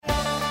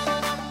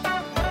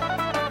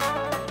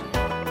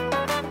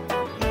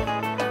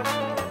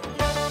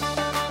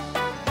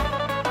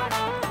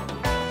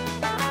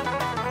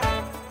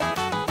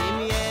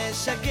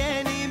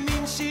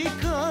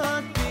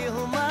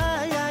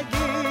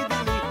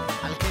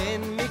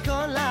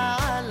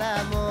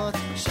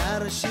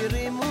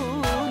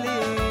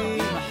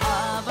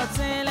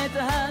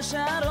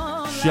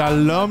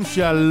Shalom,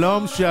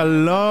 shalom,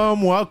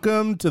 shalom.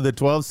 Welcome to the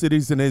 12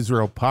 Cities in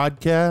Israel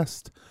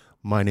podcast.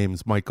 My name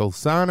is Michael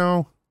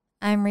Sano.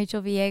 I'm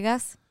Rachel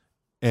Villegas.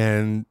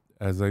 And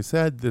as I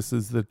said, this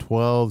is the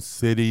 12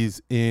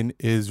 Cities in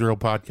Israel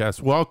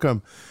podcast.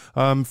 Welcome.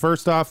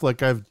 First off,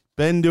 like I've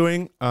been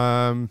doing,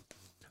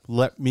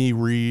 let me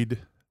read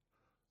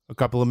a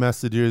couple of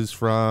messages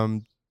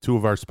from two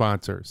of our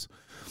sponsors.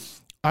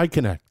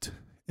 iConnect.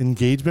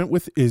 Engagement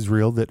with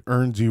Israel that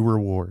earns you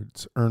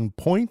rewards. Earn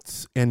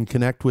points and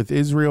connect with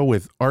Israel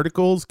with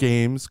articles,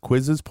 games,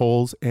 quizzes,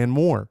 polls, and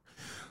more.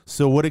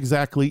 So what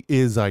exactly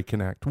is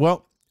iConnect?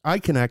 Well,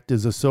 iConnect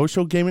is a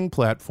social gaming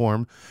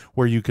platform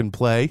where you can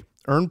play,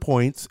 earn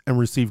points, and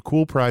receive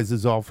cool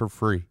prizes all for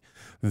free.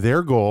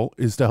 Their goal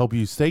is to help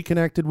you stay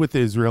connected with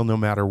Israel no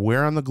matter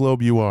where on the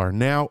globe you are.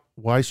 Now,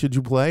 why should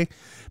you play?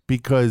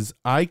 Because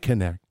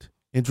iConnect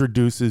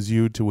introduces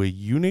you to a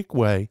unique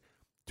way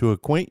to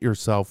acquaint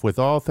yourself with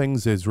all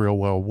things Israel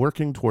while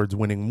working towards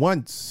winning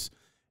once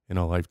in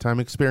a lifetime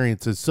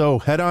experiences. So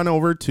head on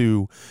over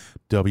to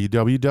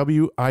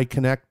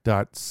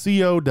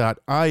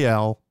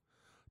www.iconnect.co.il,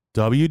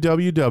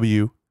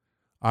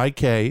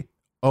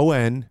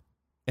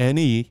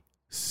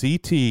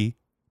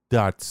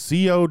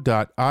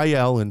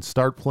 www.iconnect.co.il, and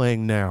start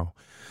playing now.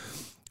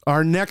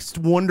 Our next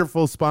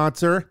wonderful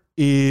sponsor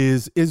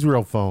is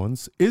Israel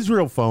Phones.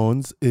 Israel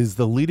Phones is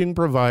the leading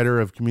provider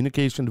of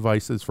communication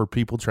devices for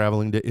people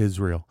traveling to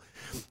Israel.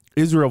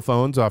 Israel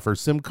Phones offers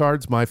SIM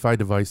cards, MiFi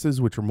devices,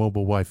 which are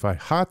mobile Wi-Fi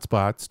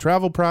hotspots,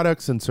 travel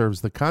products, and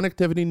serves the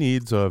connectivity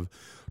needs of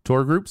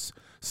tour groups,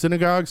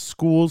 synagogues,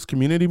 schools,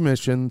 community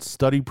missions,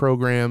 study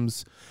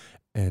programs,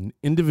 and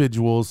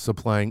individuals,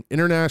 supplying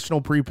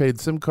international prepaid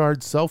SIM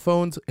cards, cell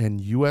phones, and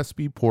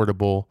USB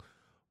portable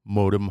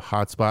modem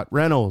hotspot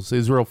rentals.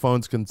 Israel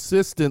Phones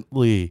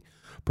consistently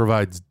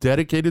provides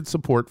dedicated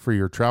support for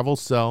your travel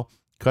cell,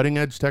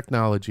 cutting-edge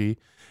technology,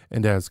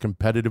 and has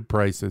competitive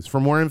prices.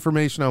 For more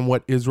information on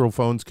what Israel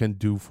Phones can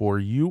do for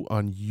you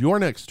on your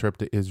next trip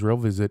to Israel,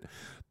 visit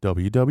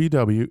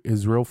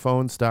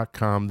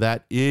www.israelphones.com.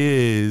 That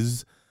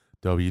is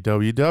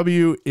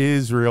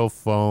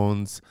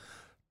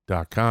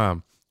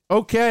www.israelphones.com.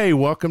 Okay,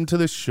 welcome to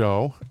the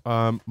show.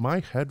 My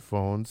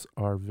headphones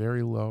are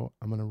very low.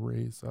 I'm going to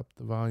raise up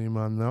the volume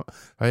on them.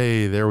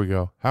 Hey, there we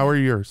go. How are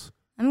yours?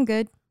 I'm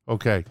good.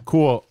 Okay,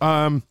 cool.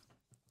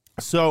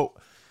 So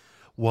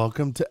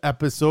welcome to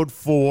episode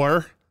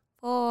 4.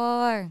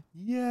 4.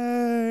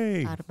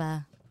 Yay.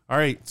 Arba. All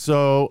right.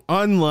 So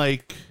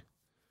unlike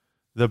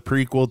the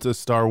prequel to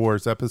Star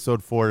Wars,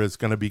 episode 4 is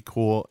going to be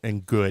cool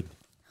and good.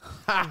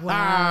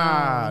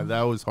 Wow.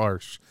 That was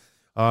harsh.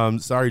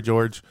 Sorry,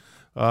 George.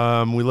 We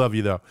love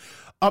you though.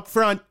 Up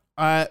front,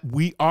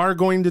 we are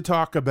going to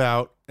talk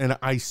about, and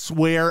I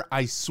swear,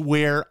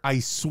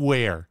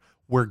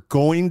 we're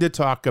going to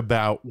talk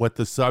about what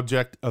the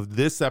subject of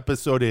this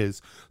episode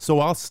is. So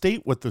I'll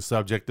state what the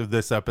subject of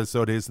this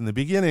episode is in the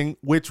beginning,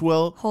 which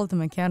will hold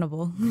them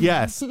accountable.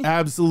 Yes,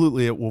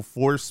 absolutely. It will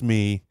force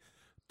me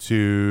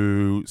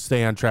to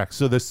stay on track.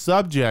 So the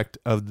subject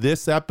of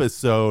this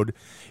episode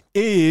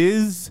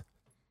is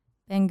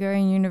Ben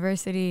Gurion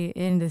University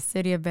in the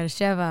city of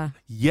Beersheba.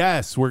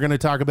 Yes, we're going to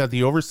talk about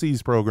the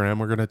overseas program.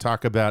 We're going to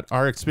talk about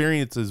our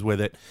experiences with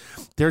it.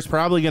 There's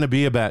probably going to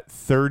be about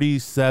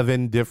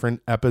 37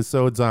 different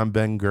episodes on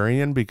Ben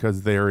Gurion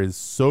because there is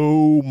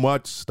so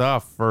much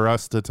stuff for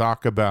us to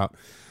talk about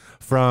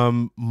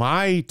from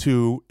my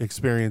 2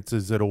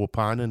 experiences at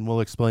Ulpan, and we'll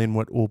explain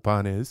what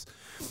Ulpan is,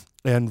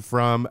 and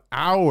from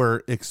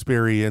our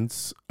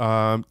experience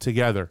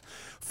together.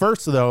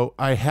 First, though,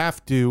 I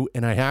said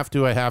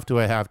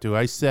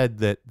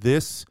that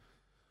this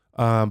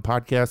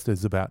podcast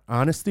is about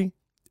honesty.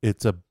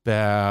 It's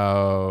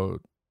about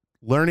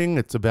learning.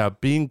 It's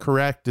about being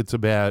correct. It's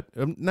about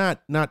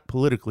not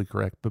politically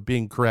correct, but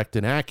being correct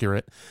and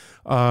accurate.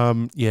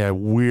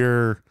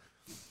 PC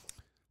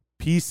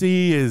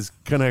is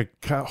going to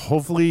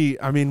hopefully,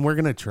 we're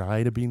going to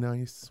try to be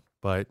nice,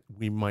 but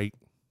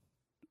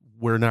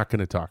we're not going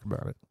to talk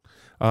about it.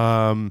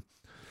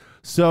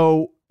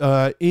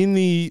 In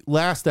the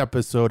last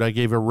episode, I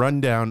gave a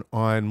rundown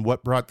on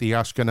what brought the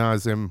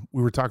Ashkenazim.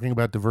 We were talking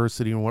about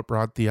diversity and what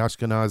brought the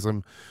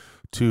Ashkenazim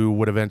to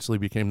what eventually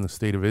became the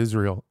state of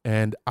Israel.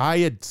 And I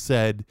had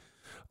said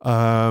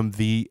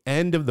the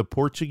end of the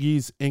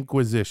Portuguese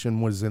Inquisition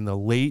was in the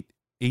late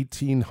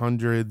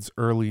 1800s,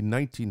 early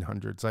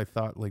 1900s. I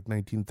thought like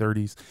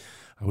 1930s.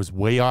 I was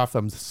way off.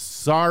 I'm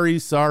sorry,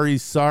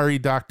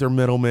 Dr.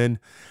 Middleman.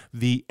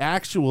 The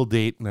actual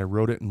date, and I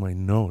wrote it in my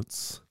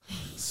notes,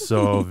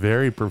 so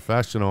very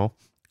professional,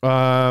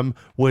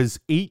 was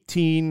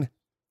 18,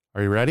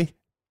 are you ready?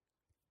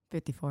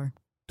 54.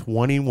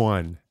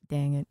 21.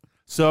 Dang it.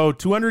 So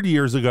 200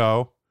 years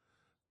ago,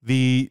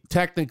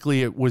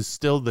 technically it was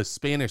still the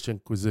Spanish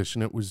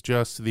Inquisition. It was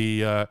just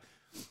it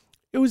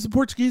was the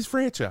Portuguese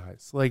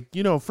franchise,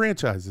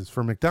 franchises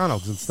for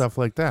McDonald's and stuff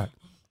like that.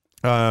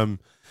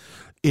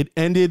 It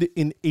ended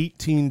in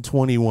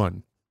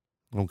 1821.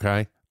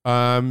 Okay.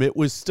 It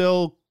was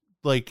still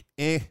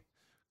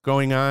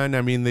going on.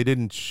 I mean, they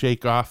didn't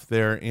shake off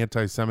their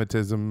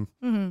anti-Semitism.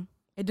 Mm-hmm.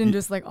 It didn't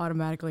just like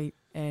automatically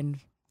end.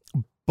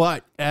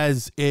 But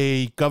as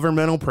a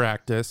governmental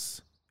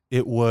practice,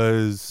 it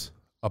was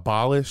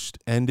abolished,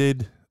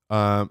 ended.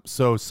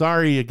 So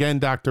sorry again,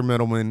 Dr.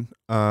 Middleman.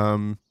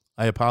 I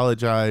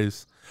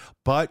apologize,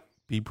 but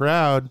be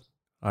proud.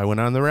 I went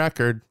on the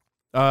record.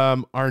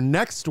 Our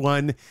next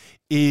one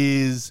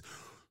is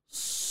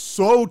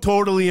so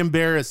totally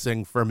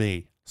embarrassing for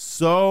me.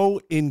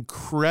 So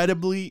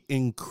incredibly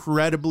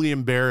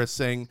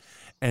embarrassing.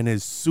 And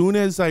as soon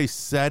as I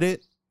said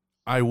it,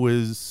 I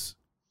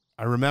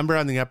remember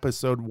on the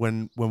episode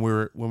when we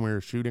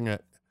were shooting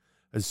it,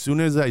 as soon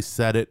as I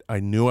said it, I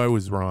knew I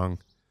was wrong.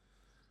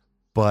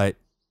 But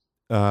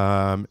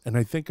and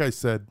I think I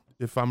said,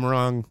 if I'm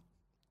wrong,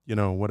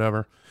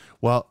 whatever.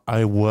 Well,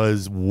 I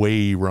was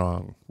way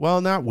wrong.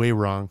 Well, not way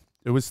wrong.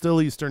 It was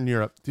still Eastern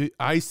Europe.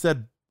 I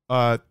said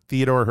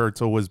Theodor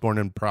Herzl was born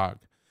in Prague,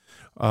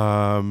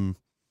 in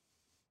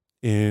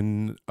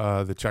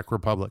the Czech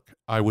Republic.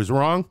 I was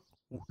wrong.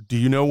 Do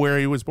you know where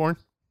he was born?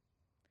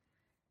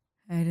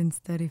 I didn't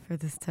study for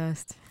this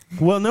test.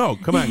 Well, no.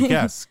 Come on,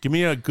 guess. Give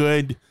me a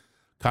good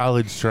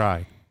college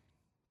try.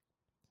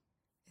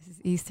 This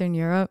is Eastern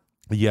Europe.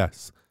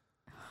 Yes.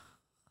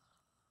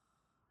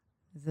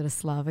 Is it a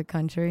Slavic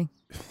country?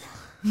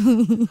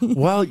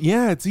 Well,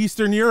 yeah, it's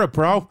Eastern Europe,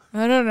 bro.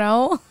 I don't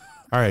know.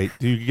 All right.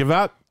 Do you give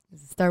up?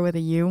 Does it start with a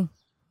U?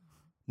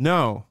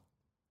 No.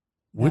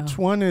 No. Which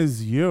one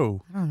is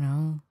you? I don't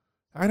know.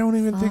 I don't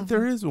even think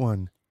there is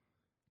one.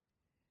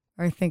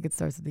 Or I think it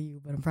starts with a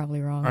U, but I'm probably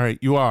wrong. All right.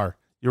 You are.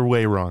 You're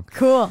way wrong.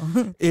 Cool.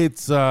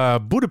 It's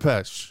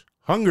Budapest,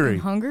 Hungary. In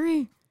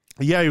Hungary?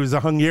 Yeah, he was a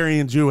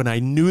Hungarian Jew, and I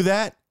knew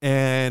that,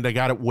 and I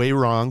got it way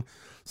wrong.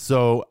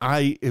 So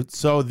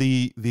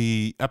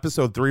the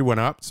episode 3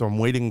 went up, so I'm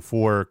waiting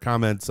for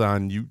comments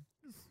on you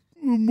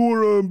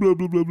moron, blah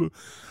blah blah blah.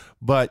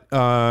 But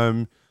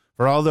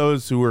for all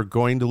those who are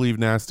going to leave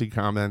nasty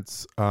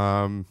comments,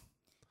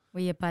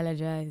 we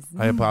apologize.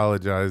 I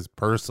apologize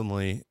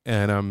personally,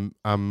 and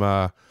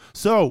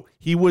so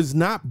he was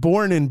not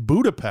born in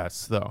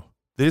Budapest, though.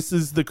 This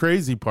is the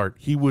crazy part.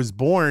 He was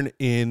born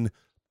in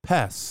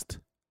Pest.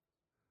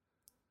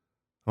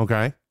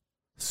 Okay,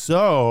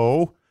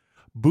 so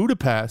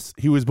Budapest.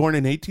 He was born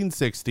in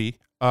 1860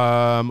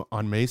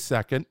 on May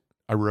 2nd.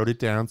 I wrote it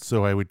down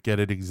so I would get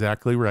it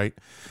exactly right.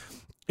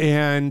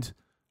 And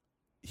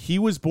he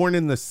was born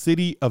in the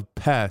city of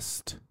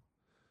Pest.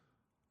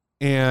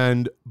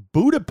 And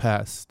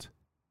Budapest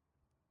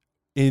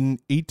in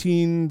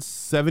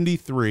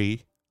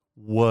 1873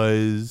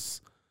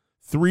 was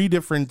 3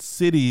 different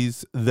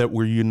cities that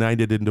were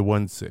united into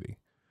one city.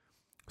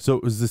 So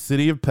it was the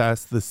city of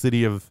Pest, the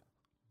city of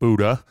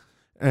Buda,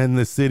 and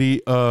the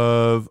city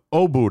of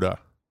Obuda.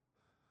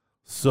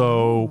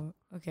 So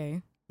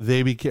okay.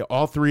 they became,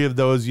 all 3 of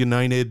those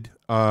united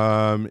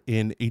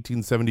in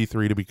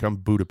 1873 to become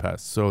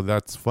Budapest. So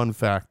that's fun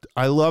fact.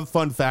 I love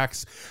fun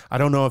facts. I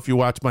don't know if you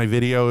watch my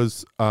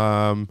videos,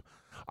 our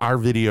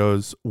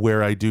videos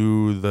where I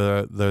do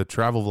the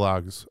travel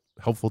vlogs,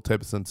 helpful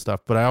tips and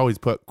stuff, but I always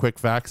put quick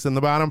facts in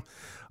the bottom.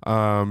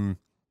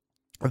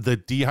 The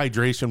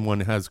dehydration one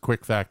has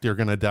quick fact, you're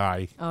going to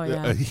die. Oh,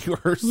 yeah.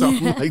 Or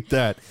something like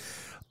that.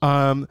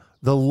 The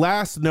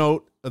last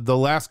note, the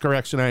last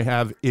correction I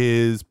have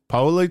is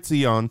Paul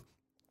Zion,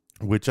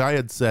 which I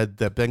had said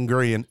that Ben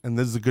Gurion, and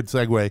this is a good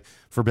segue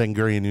for Ben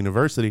Gurion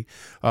University,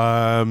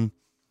 Ben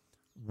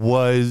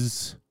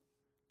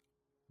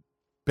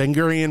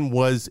Gurion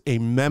was a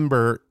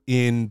member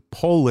in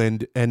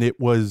Poland, and it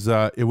was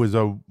a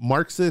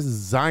Marxist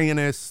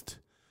Zionist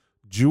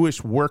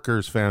Jewish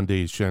Workers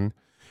Foundation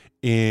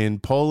in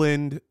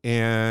Poland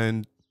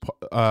and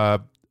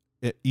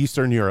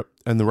Eastern Europe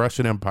and the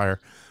Russian Empire,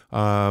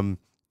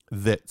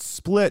 that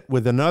split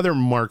with another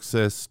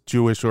Marxist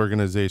Jewish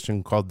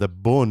organization called the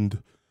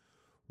Bund,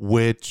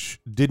 which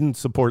didn't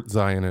support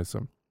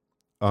Zionism.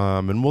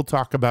 And we'll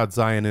talk about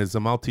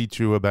Zionism. I'll teach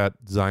you about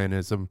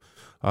Zionism.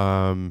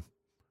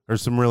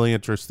 There's some really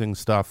interesting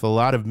stuff, a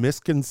lot of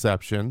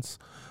misconceptions,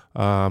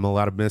 a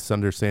lot of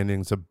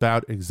misunderstandings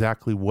about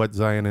exactly what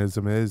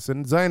Zionism is.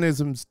 And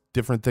Zionism's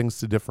different things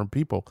to different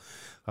people.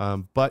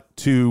 But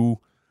to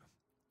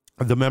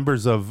the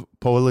members of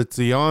Poale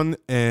Zion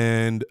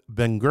and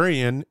Ben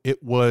Gurion,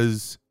 it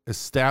was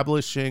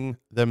establishing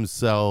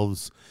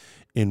themselves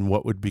in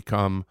what would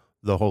become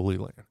the Holy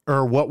Land,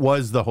 or what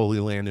was the Holy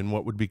Land and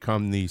what would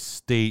become the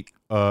state,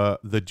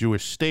 the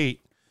Jewish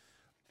state.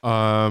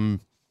 And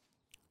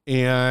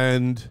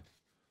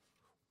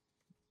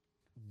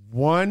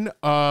one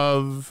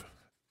of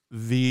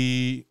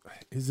the,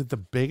 is it the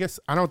biggest?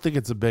 I don't think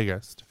it's the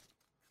biggest.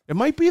 It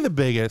might be the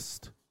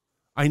biggest.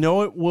 I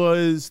know it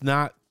was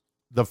not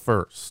the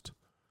first,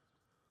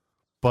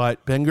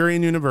 but Ben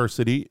Gurion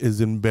University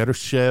is in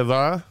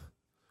Beersheba,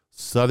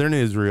 southern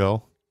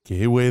Israel,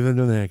 gateway to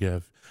the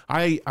Negev.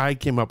 I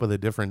came up with a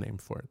different name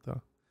for it,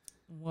 though.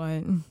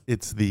 What?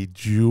 It's the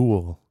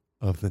jewel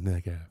of the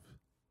Negev.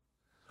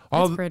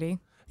 That's pretty.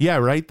 Yeah,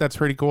 right? That's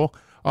pretty cool.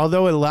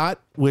 Although a lot,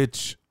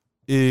 which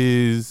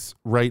is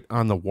right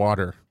on the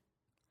water.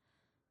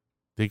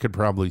 They could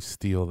probably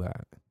steal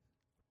that,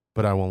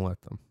 but I won't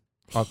let them.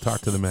 I'll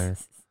talk to the mayor.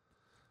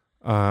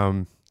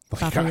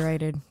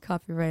 Copyrighted.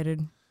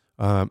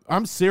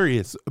 I'm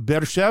serious.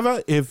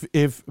 Beersheba,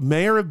 if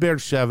mayor of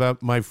Beersheba,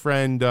 my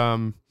friend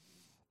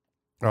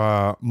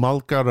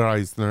Malka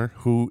Reisner,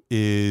 who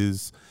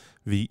is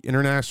the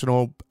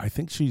international, I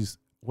think she's,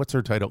 what's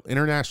her title?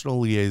 International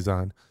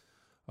liaison.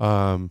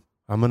 I'm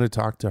going to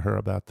talk to her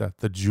about that.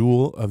 The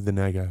Jewel of the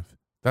Negev.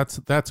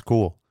 That's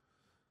cool.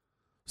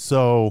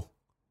 So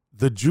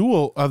the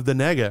Jewel of the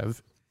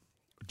Negev,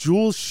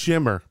 Jules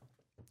Shimmer.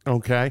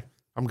 Okay.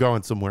 I'm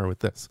going somewhere with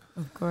this.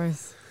 Of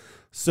course.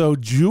 So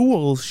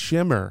Jules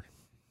Shimmer.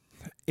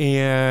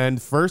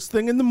 And first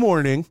thing in the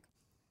morning,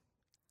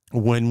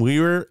 when we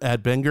were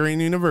at Ben Gurion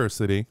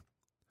University,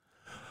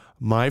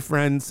 my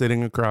friend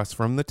sitting across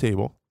from the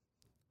table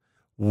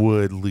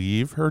would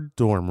leave her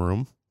dorm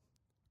room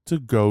to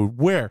go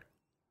where?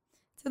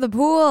 To the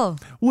pool.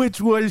 Which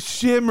was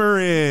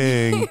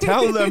shimmering.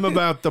 Tell them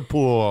about the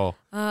pool.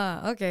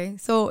 Okay.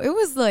 So it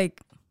was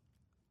like...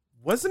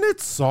 Wasn't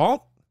it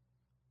salt?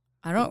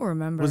 I don't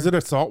remember. Was it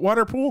a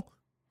saltwater pool?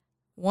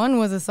 One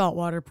was a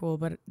saltwater pool,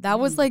 but that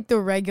was like the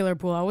regular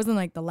pool. I wasn't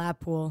like the lap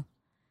pool.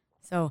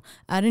 So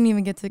I didn't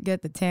even get to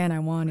get the tan I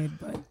wanted,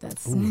 but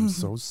that's... Ooh, I'm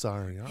so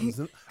sorry.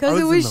 Because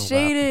it was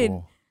shaded.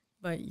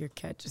 But your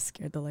cat just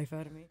scared the life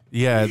out of me.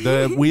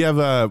 Yeah, we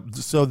have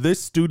so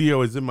this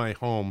studio is in my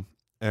home,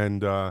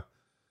 and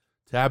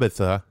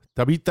Tabitha,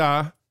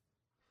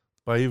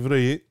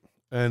 Baivri,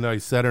 and I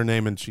said her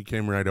name and she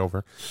came right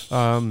over.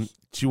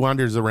 She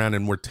wanders around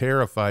and we're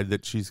terrified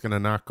that she's going to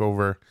knock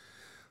over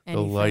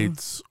the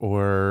lights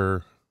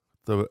or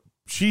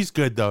she's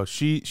good though.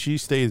 She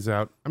stays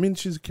out. I mean,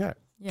 she's a cat.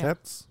 Yeah.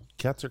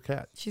 Cats are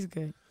cats. She's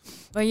good.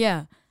 But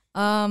yeah,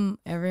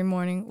 every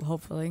morning,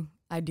 hopefully,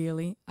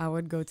 ideally, I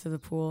would go to the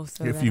pool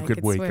so if that you I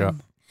could wake swim. up.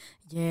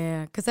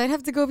 Yeah, because I'd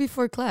have to go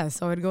before class,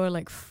 so I would go at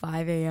like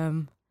 5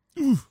 a.m.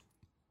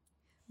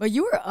 But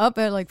you were up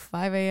at like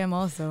 5 a.m.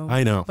 also.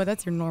 I know. But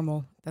that's your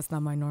normal. That's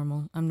not my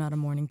normal. I'm not a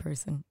morning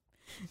person.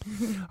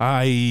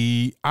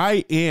 I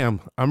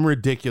am. I'm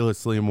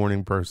ridiculously a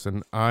morning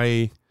person.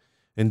 I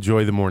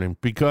enjoy the morning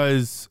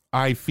because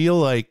I feel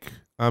like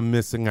I'm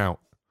missing out.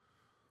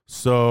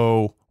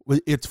 So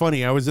it's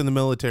funny. I was in the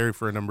military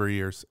for a number of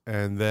years,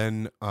 and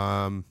then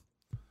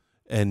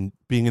and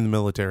being in the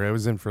military, I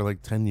was in for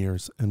like 10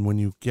 years. And when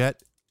you're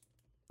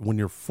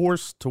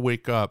forced to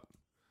wake up,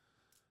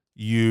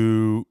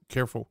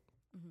 careful.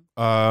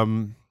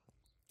 I'm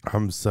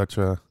such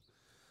a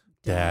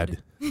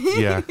dad.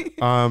 Yeah.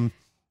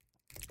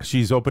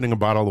 She's opening a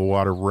bottle of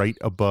water right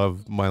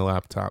above my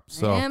laptop.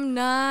 So I am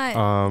not. It's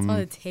on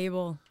the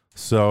table.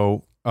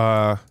 So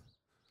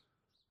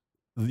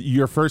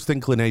your first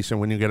inclination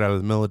when you get out of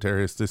the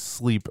military is to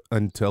sleep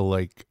until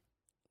like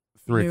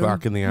 3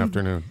 o'clock in the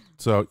afternoon.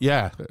 So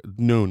yeah,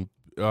 noon.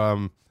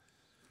 But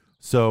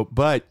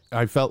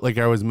I felt like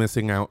I was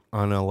missing out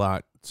on a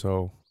lot.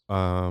 So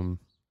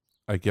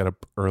I get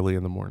up early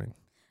in the morning.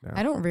 Yeah.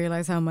 I don't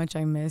realize how much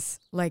I miss.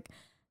 Like,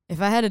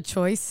 if I had a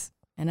choice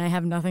and I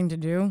have nothing to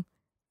do,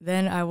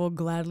 then I will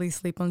gladly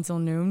sleep until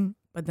noon.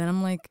 But then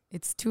I'm like,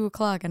 it's 2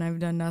 o'clock and I've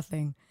done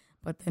nothing.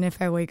 But then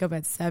if I wake up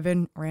at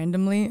 7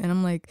 randomly and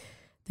I'm like,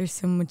 there's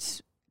so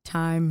much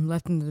time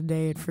left in the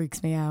day, it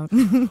freaks me out.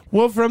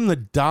 Well, from the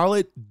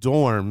Dalit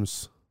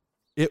dorms,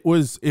 it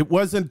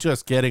wasn't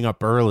just getting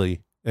up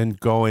early and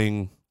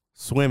going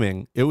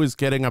swimming. It was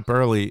getting up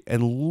early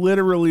and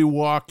literally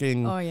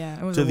walking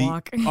it was to a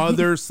walk. the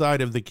other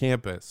side of the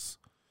campus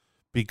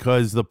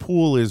because the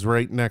pool is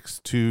right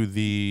next to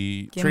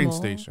the train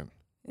station.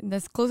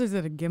 That's closer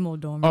to the Gimel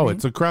dorm. Oh, right?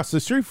 it's across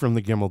the street from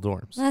the Gimel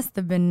dorms. Must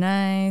have been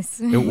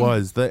nice. It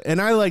was. And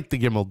I like the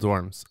Gimel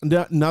dorms.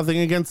 Nothing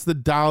against the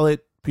Dalit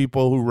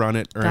people who run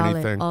it or Dalit,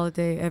 anything. all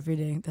day, every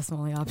day. That's the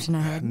only option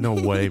I had. No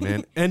way,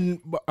 man. And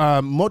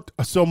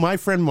so my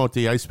friend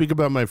Moti, I speak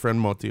about my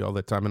friend Moti all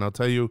the time, and I'll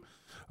tell you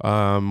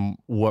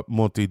what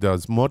Moti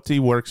does. Moti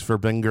works for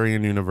Ben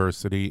Gurion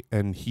University,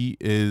 and he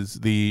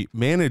is the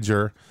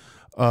manager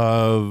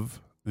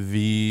of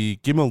the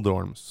Gimel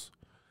dorms.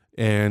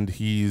 And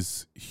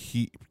he's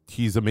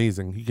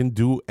amazing. He can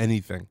do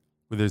anything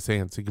with his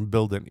hands. He can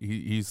build it.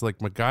 He's like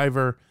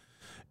MacGyver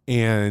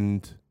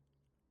and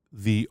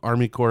the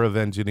Army Corps of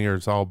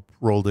Engineers all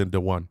rolled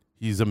into one.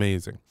 He's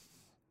amazing.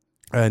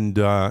 And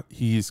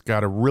he's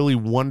got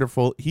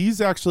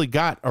he's actually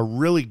got a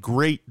really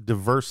great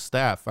diverse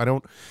staff.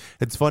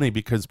 It's funny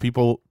because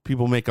people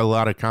make a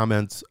lot of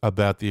comments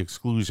about the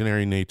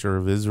exclusionary nature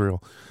of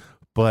Israel,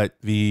 but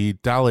the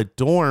Dalit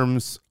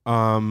dorms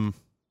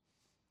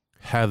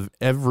have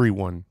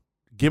everyone.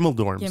 Gimel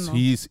dorms.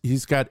 Gimel.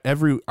 He's got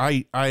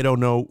I don't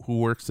know who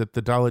works at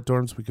the Dalit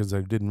dorms because I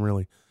didn't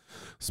really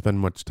spend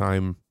much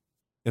time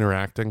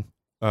interacting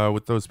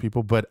with those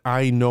people, but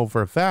I know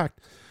for a fact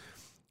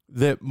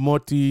that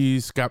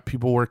Moti's got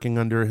people working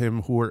under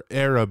him who are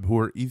Arab, who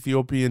are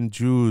Ethiopian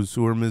Jews,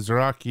 who are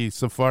Mizrahi,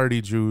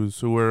 Sephardi Jews,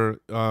 who are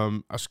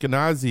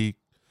Ashkenazi.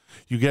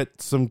 You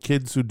get some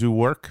kids who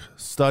do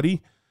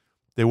study,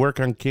 They work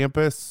on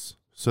campus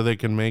so they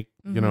can make,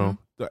 you know,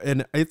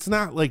 and it's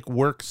not like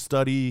work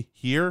study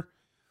here.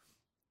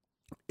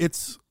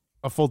 It's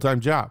a full-time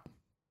job.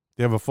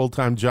 They have a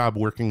full-time job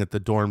working at the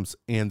dorms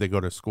and they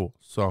go to school.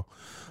 So,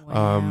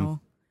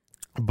 Wow.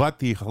 but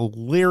the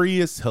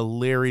hilarious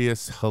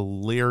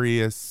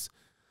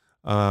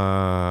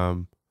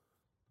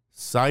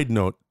side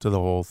note to the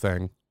whole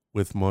thing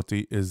with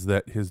Moti is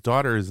that his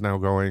daughter is now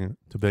going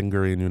to Ben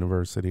Gurion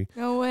University.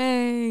 No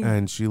way.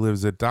 And she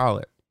lives at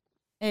Dalit.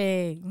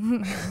 Hey.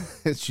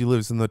 She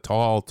lives in the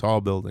tall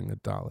building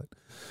at Dalit,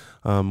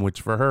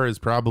 which for her is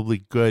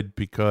probably good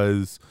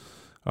because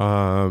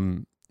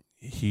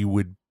he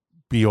would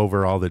be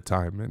over all the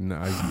time. And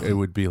it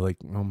would be like,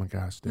 oh my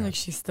gosh, Dad, Like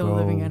she's still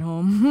living at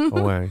home.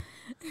 away.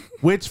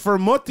 Which for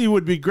Moti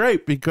would be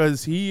great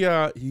because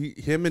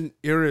him and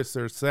Iris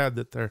are sad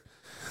that their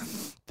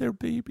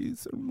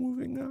babies are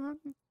moving on.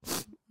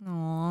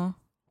 Aw.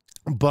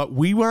 But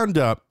we wound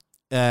up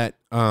at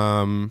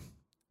Ben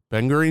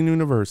Gurion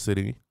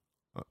University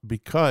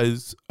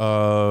because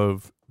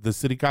of the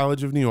City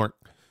College of New York.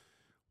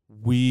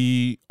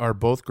 We are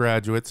both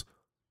graduates.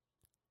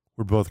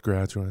 We're both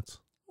graduates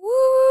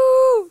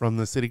Woo! from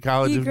the City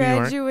College He of New York.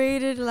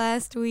 graduated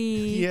last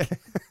week.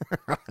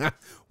 Yeah.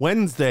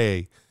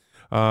 Wednesday.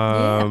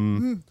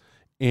 Yeah.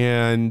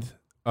 And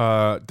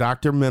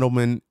Dr.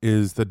 Middleman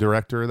is the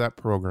director of that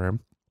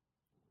program.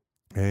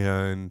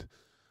 And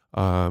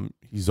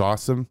he's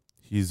awesome.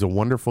 He's a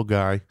wonderful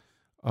guy.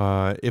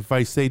 If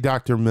I say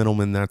Dr.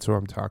 Middleman, that's who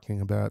I'm talking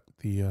about,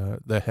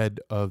 the head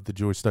of the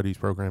Jewish Studies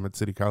program at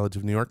City College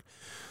of New York.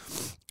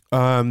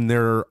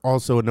 There are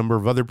also a number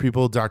of other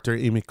people, Dr.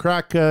 Amy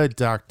Kraka,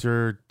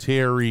 Dr.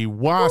 Terry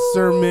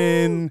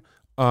Wasserman,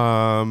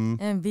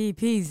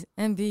 MVPs.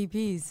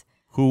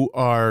 who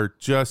are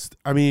just,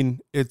 I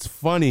mean, it's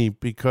funny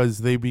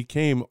because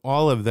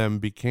all of them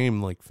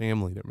became like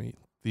family to me.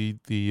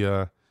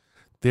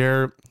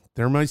 They're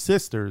my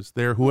sisters.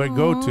 They're who I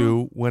go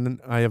to when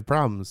I have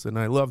problems, and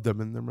I love them,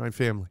 and they're my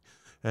family.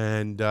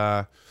 And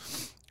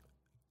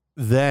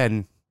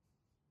then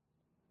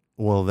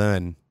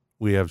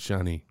we have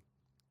Shani,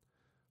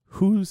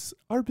 who's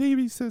our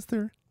baby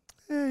sister.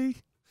 Hey.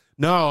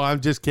 No, I'm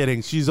just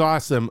kidding. She's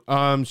awesome.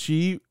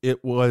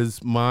 It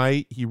was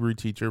my Hebrew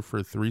teacher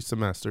for 3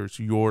 semesters,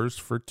 yours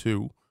for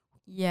 2.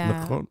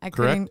 Yeah.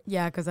 Correct?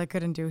 Because I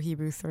couldn't do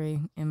Hebrew 3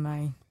 in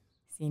my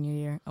senior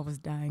year. I was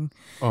dying.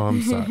 Oh,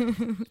 I'm sorry.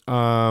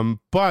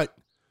 But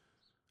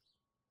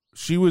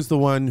she was the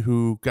one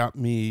who got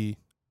me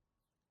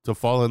to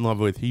fall in love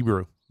with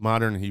Hebrew,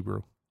 modern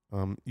Hebrew,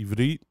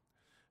 Ivrit.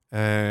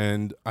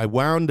 And I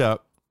wound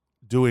up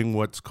doing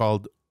what's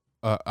called,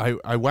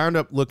 I wound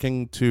up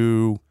looking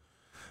to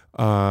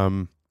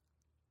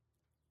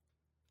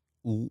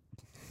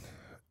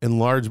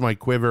enlarge my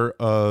quiver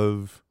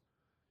of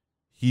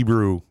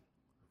Hebrew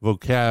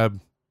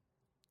vocab,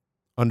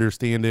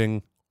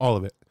 understanding, all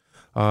of it.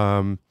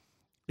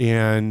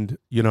 And,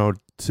 you know,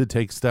 to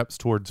take steps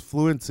towards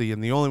fluency.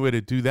 And the only way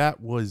to do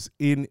that was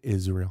in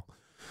Israel.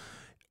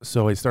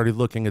 So I started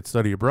looking at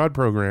study abroad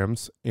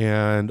programs,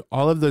 and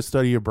all of the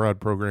study abroad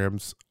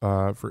programs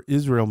for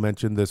Israel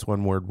mentioned this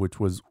one word, which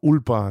was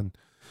ulpan.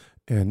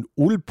 And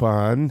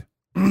ulpan,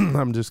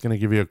 I'm just going to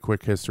give you a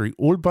quick history.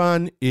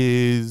 Ulpan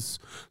is,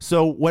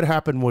 so what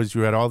happened was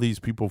you had all these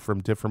people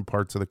from different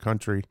parts of the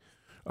country,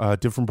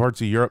 different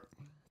parts of Europe,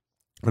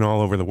 and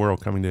all over the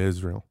world coming to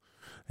Israel.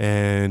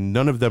 And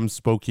none of them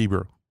spoke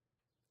Hebrew.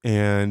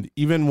 And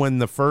even when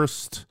the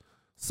first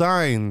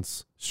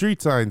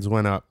street signs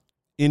went up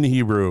in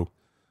Hebrew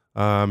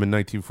in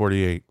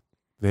 1948,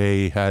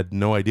 they had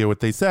no idea what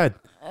they said.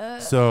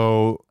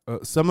 So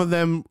some of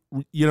them,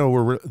 you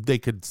know, they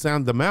could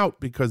sound them out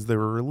because they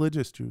were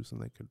religious Jews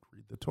and they could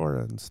read the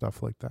Torah and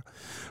stuff like that.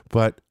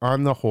 But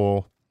on the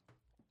whole,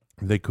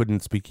 they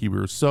couldn't speak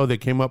Hebrew. So they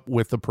came up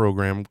with a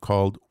program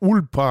called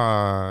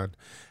Ulpan.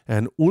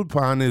 And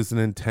Ulpan is an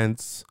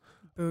intense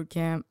Boot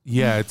camp.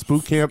 Yeah, it's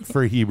boot camp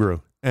for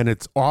Hebrew. And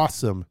it's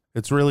awesome.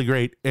 It's really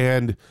great.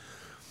 And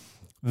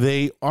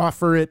they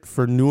offer it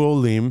for New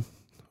Olim,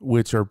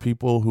 which are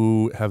people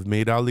who have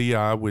made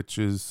Aliyah, which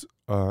is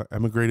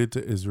emigrated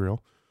to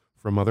Israel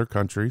from other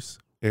countries.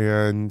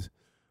 And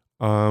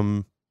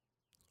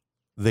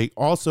they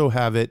also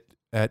have it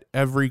at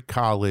every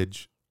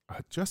college,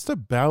 just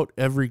about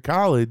every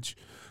college,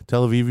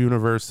 Tel Aviv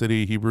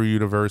University, Hebrew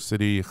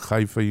University,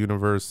 Haifa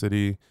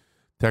University,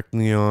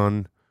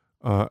 Technion,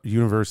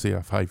 University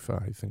of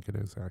Haifa, I think it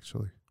is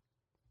actually.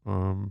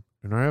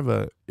 And I have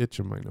a itch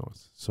in my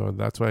nose, so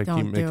that's why I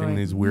keep making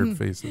these weird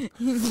faces.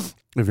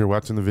 If you're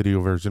watching the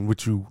video version,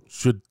 which you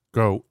should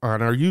go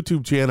on our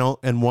YouTube channel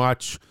and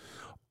watch,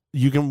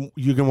 you can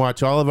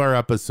watch all of our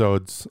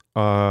episodes.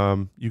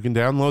 You can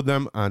download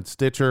them on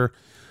Stitcher,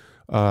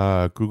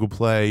 Google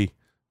Play,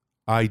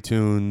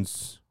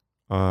 iTunes,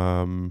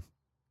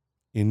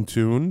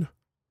 Intune,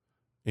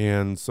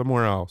 and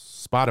somewhere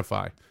else,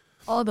 Spotify.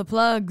 All the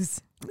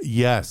plugs.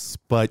 Yes,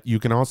 but you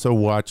can also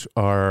watch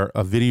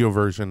a video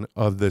version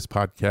of this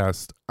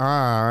podcast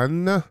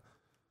on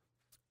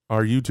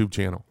our YouTube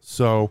channel.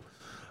 So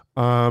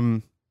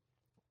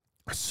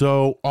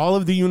So all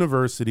of the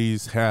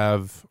universities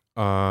have,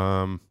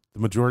 the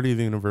majority of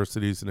the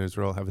universities in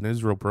Israel have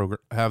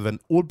an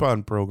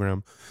Ulpan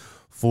program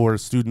for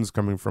students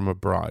coming from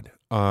abroad.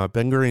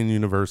 Ben Gurion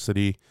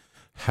University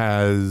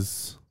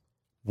has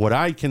what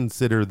I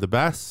consider the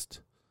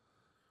best,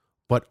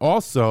 but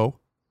also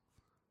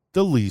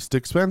the least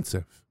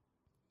expensive.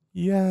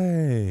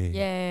 Yay.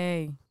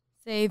 Yay.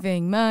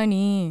 Saving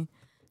money.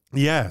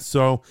 Yeah.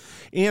 So,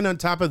 and on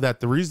top of that,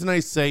 the reason I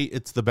say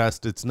it's the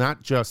best, it's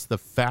not just the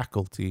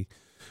faculty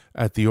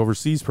at the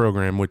overseas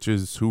program, which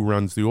is who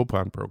runs the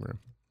Ulpan program.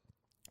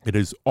 It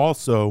is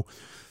also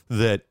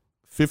that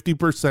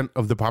 50%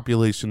 of the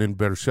population in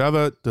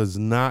Beersheba does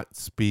not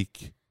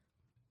speak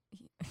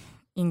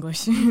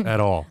English. at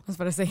all. I was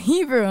about to say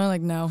Hebrew. I'm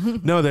like, no.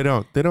 No, they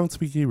don't. They don't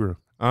speak Hebrew.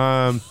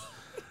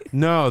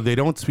 No, they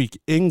don't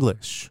speak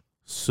English.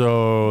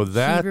 So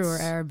that's Hebrew or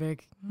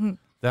Arabic.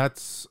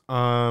 That's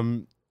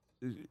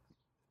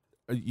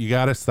you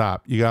gotta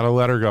stop. You gotta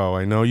let her go.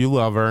 I know you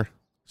love her.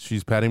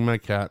 She's petting my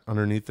cat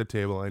underneath the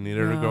table. I need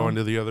her to go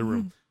into the other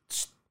room.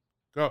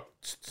 Go.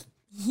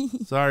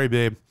 Sorry,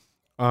 babe.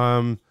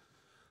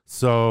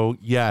 So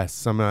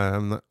yes,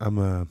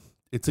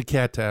 it's a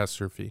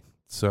catastrophe.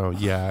 So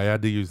yeah, I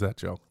had to use that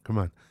joke.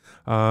 Come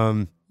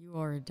on. You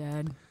are a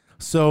dad.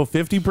 So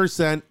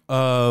 50%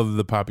 of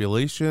the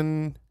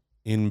population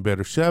in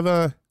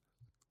Beersheba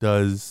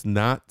does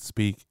not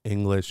speak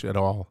English at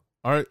all.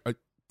 All right,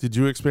 did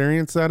you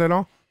experience that at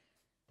all?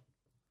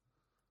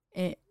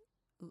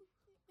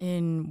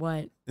 In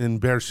what? In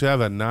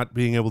Beersheba, not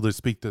being able to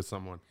speak to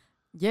someone.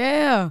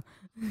 Yeah.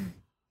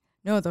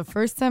 No, the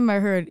first time I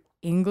heard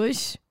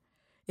English,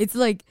 it's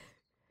like,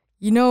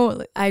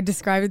 I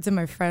described it to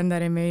my friend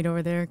that I made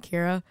over there,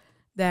 Kira,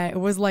 that it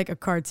was like a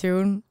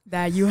cartoon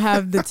that you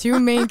have the two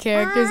main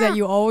characters that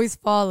you always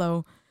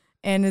follow.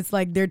 And it's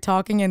like they're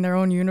talking in their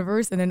own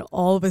universe. And then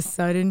all of a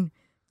sudden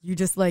you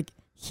just like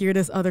hear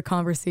this other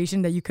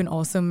conversation that you can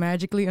also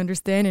magically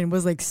understand. And it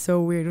was like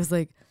so weird. It was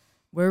like,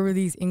 where were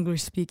these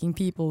English speaking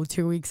people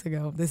 2 weeks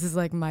ago? This is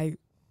like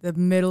the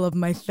middle of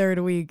my third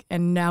week.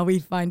 And now we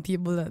find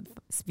people that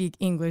speak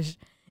English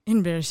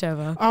in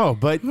Beersheba. Oh,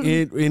 but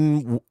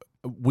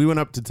we went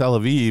up to Tel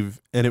Aviv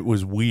and it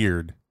was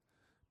weird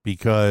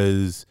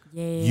because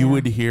you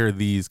would hear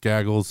these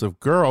gaggles of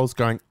girls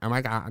going, "Oh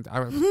my God,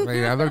 I was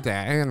the other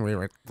day and we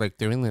were like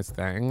doing this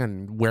thing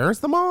and where's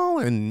the mall?"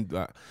 And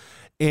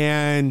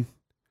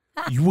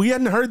we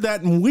hadn't heard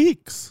that in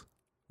weeks.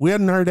 We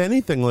hadn't heard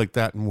anything like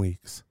that in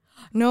weeks.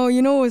 No,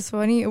 you know what was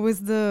funny? It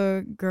was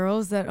the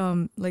girls that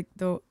like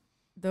the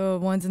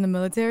ones in the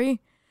military.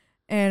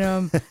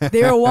 And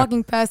they were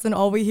walking past, and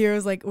all we hear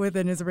is like with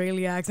an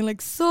Israeli accent,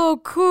 like so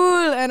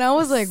cool. And I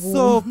was like,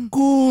 so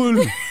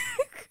cool.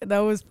 That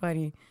was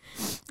funny.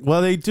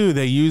 Well, they do.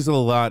 They use a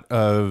lot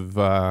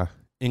of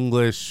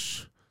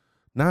English.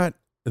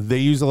 They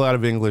use a lot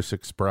of English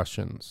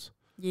expressions.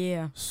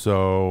 Yeah.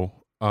 So,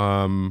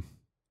 but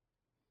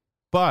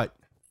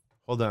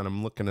hold on,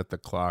 I'm looking at the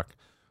clock.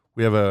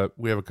 We have a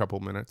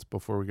couple minutes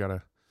before we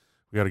gotta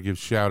give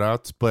shout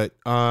outs. But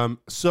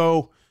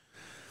so.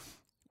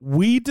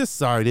 I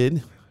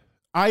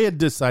had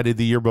decided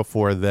the year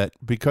before that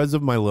because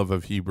of my love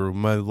of Hebrew,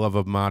 my love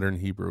of modern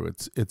Hebrew,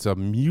 it's a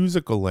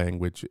musical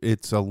language.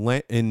 It's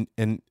and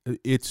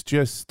it's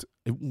just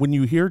when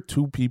you hear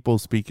two people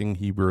speaking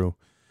Hebrew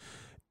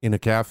in a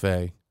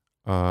cafe,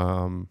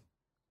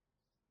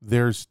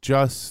 there's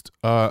just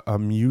a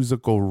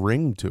musical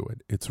ring to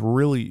it. It's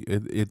really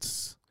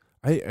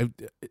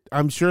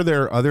I'm sure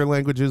there are other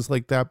languages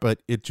like that,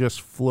 but it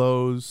just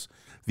flows.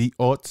 The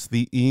ots,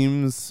 the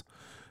ems.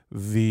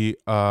 The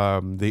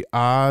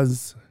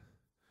ahs,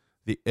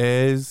 the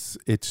es,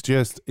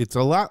 it's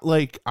a lot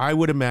like I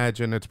would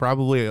imagine. It's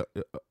probably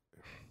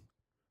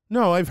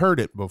no, I've heard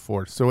it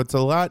before. So it's a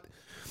lot.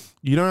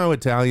 You know how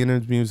Italian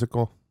is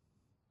musical?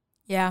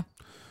 Yeah.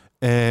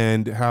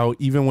 And how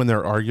even when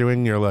they're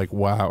arguing, you're like,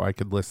 wow, I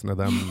could listen to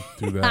them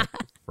do that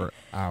for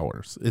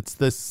hours. It's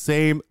the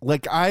same.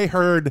 Like I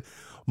heard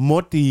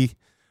Moti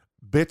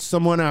bitch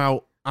someone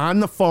out on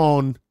the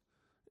phone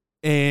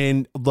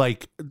and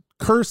like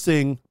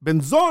cursing,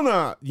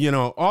 benzona,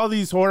 all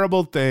these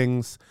horrible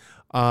things.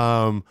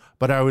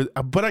 But I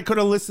could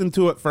have listened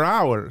to it for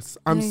hours.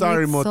 I'm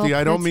sorry, Moti.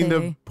 I don't mean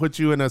to put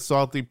you in a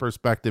salty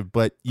perspective,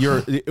 but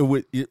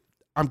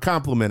I'm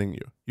complimenting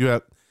you. You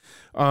have,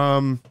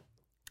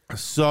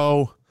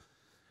 so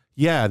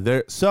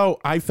yeah, so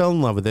I fell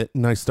in love with it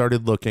and I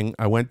started looking.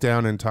 I went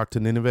down and talked to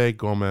Nineveh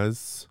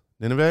Gomez.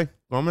 Yes,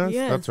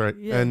 that's right.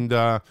 Yeah.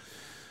 And,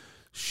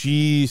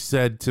 she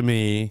said to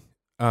me,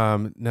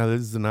 now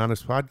this is an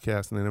honest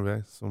podcast,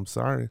 Nineveh, so I'm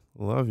sorry.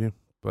 I love you.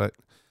 But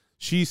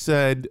she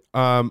said,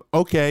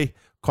 okay,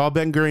 call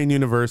Ben Gurion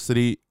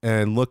University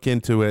and look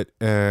into it,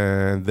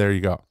 and there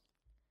you go.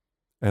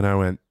 And I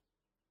went,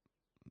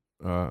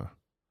 you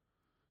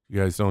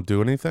guys don't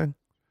do anything?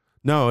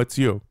 No, it's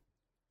you.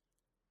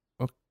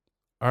 Oh,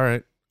 all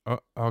right.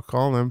 I'll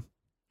call them.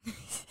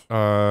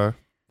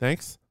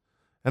 Thanks.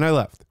 And I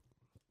left.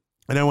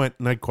 And I went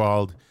and I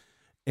called.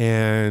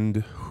 And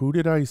who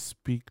did I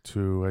speak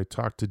to? I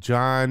talked to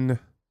Jonathan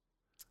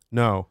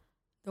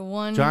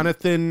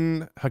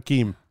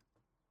Hakim.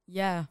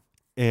 Yeah.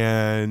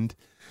 And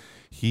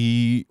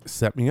he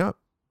set me up.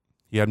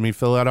 He had me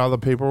fill out all the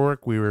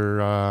paperwork. We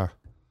were...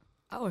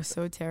 I was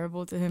so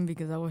terrible to him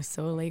because I was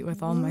so late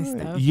with all my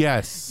stuff.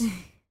 Yes.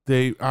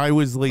 I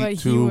was late but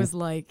too.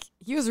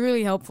 He was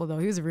really helpful though.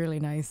 He was really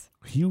nice.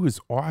 He was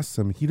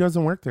awesome. He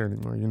doesn't work there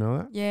anymore. You know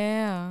that?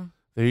 Yeah.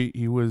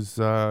 He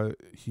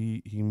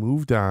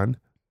moved on,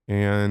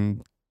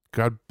 and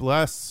God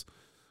bless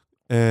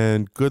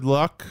and good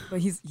luck.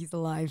 But he's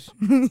alive.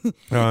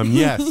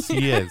 Yes,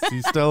 he is.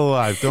 He's still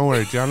alive. Don't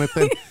worry,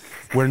 Jonathan.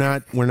 We're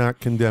not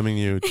condemning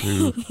you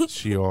to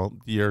Sheol.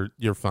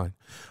 You're fine.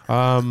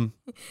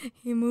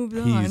 He moved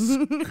on. He's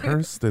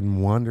cursed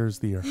and wanders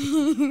the earth.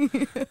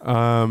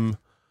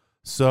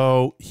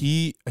 So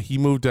he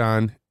moved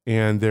on,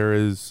 and there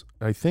is,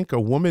 I think, a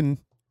woman,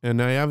 and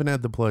I haven't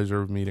had the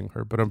pleasure of meeting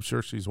her, but I'm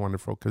sure she's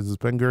wonderful because it's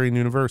Ben Gurion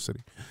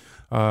University,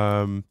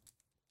 and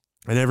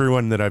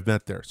everyone that I've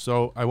met there.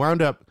 So I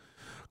wound up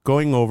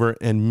going over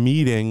and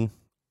meeting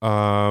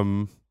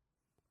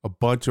a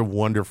bunch of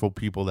wonderful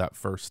people that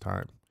first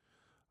time.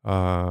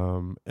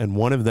 And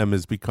one of them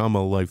has become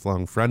a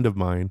lifelong friend of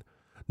mine,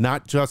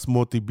 not just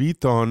Moti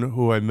Biton,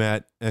 who I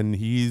met, and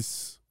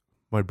he's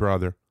my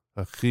brother.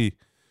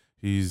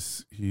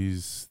 He's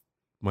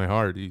my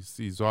heart.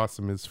 He's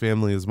awesome. His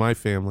family is my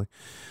family.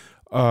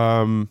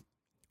 But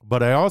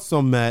I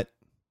also met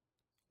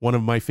one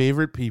of my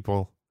favorite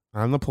people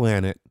on the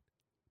planet,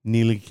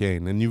 Neely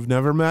Kane. And you've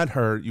never met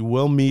her. You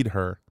will meet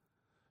her.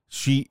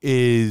 She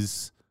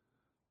is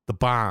the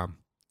bomb.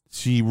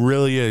 She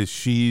really is.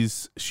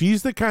 She's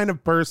the kind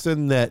of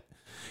person that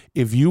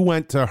if you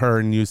went to her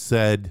and you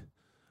said,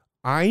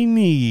 I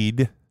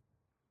need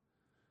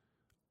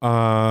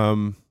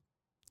a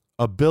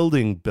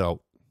building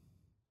built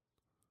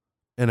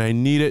and I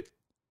need it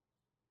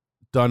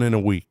done in a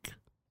week,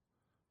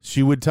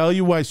 she would tell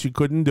you why she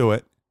couldn't do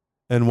it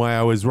and why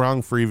I was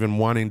wrong for even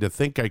wanting to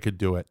think I could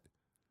do it.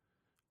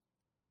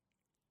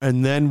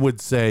 And then would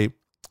say,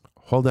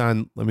 hold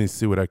on, let me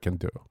see what I can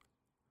do.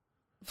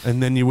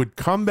 And then you would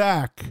come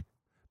back,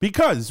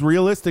 because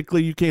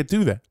realistically you can't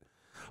do that.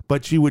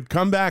 But she would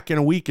come back in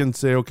a week and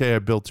say, okay, I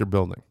built your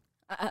building.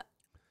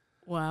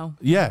 Wow.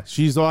 Yeah,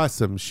 she's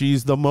awesome.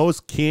 She's the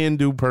most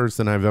can-do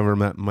person I've ever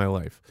met in my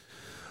life.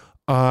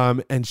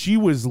 And she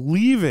was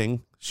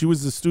leaving. She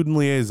was the student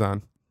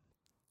liaison.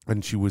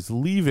 And she was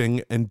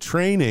leaving and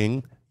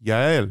training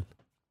Yael.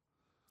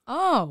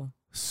 Oh.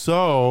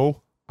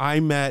 So I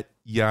met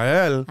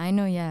Yael. I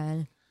know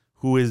Yael.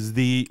 Who was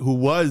the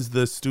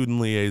student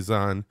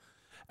liaison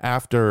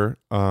after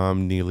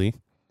Neely.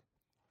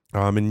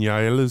 And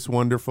Yael is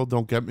wonderful,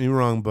 don't get me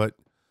wrong, but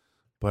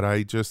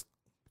I just,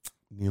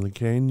 Neely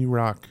Kane, you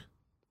rock.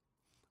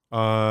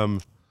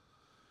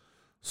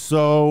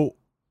 So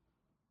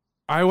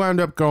I wound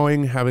up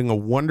having a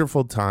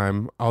wonderful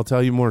time. I'll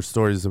tell you more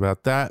stories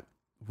about that.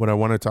 What I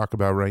want to talk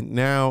about right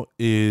now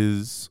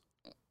is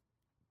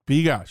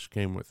Bigash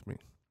came with me.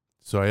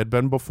 So I had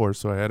been before,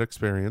 so I had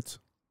experience.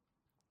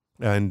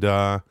 And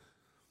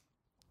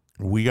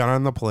we got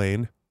on the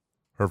plane.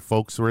 Her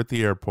folks were at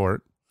the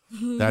airport.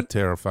 That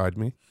terrified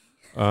me.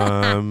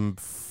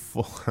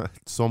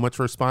 So much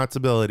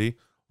responsibility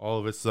all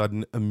of a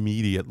sudden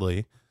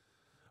immediately.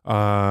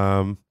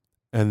 And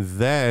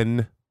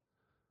then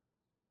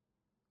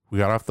we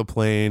got off the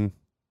plane,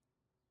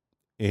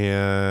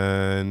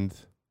 and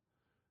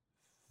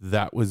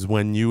that was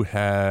when you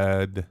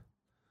had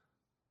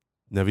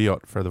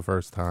Neviot for the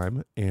first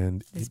time,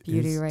 and this it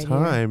beauty is right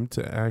time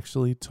to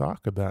actually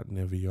talk about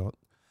Neviot.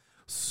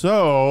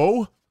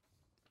 So,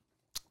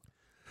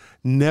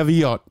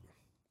 Neviot.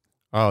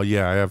 Oh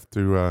yeah, I have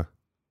to.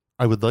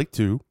 I would like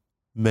to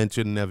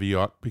mention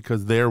Neviot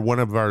because they're one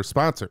of our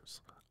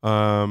sponsors.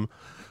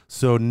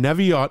 So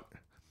Neviot,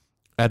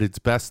 at its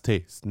best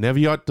taste,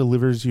 Neviot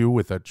delivers you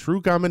with a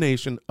true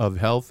combination of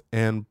health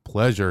and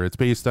pleasure. It's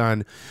based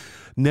on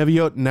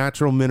Neviot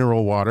natural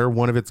mineral water,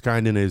 one of its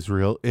kind in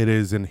Israel. It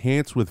is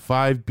enhanced with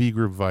 5 B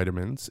group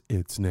vitamins.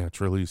 It's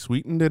naturally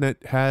sweetened, and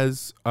it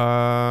has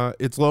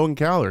it's low in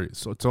calories.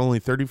 So it's only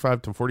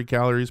 35 to 40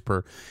 calories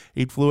per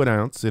 8 fluid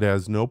ounce. It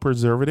has no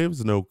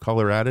preservatives, no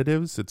color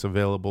additives. It's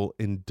available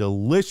in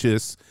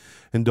delicious,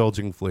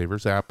 indulging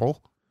flavors: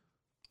 apple,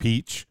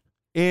 peach,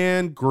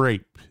 and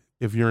grape.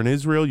 If you're in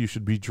Israel, you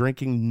should be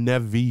drinking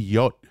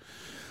Neviot.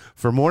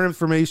 For more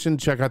information,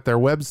 check out their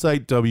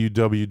website,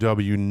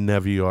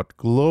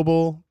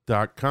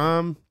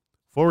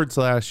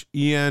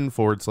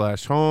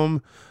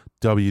 www.neviotglobal.com/en/home,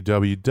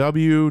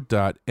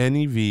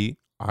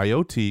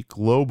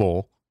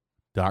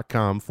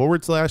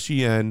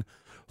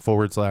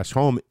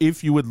 www.neviotglobal.com/en/home.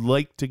 If you would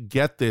like to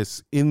get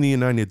this in the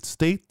United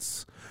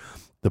States,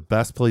 the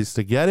best place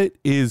to get it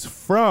is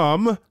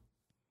from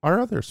our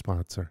other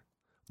sponsor,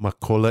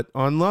 Makolet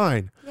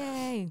Online.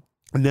 Yay.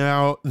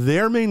 Now,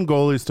 their main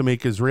goal is to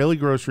make Israeli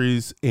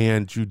groceries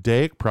and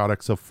Judaic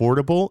products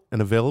affordable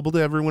and available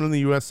to everyone in the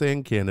USA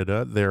and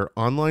Canada. Their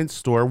online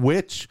store,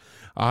 which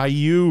I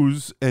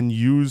use and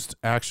used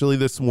actually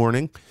this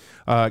morning.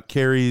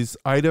 Carries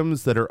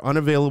items that are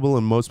unavailable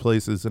in most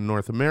places in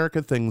North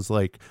America. Things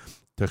like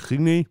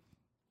tahini,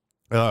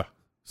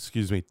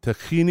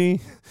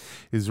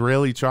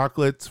 Israeli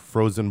chocolates,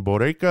 frozen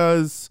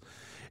borekas,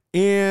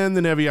 and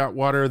the Neviot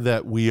water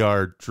that we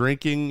are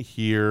drinking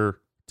here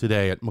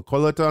today. At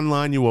Mekolet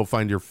Online, you will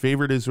find your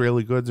favorite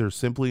Israeli goods or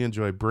simply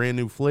enjoy brand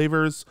new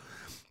flavors.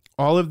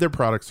 All of their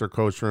products are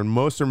kosher and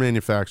most are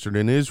manufactured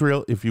in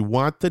Israel. If you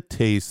want the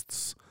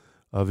tastes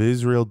of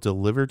Israel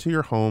delivered to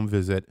your home,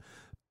 visit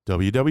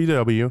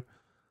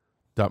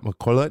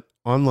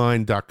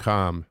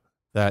www.mekoletonline.com.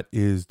 That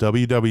is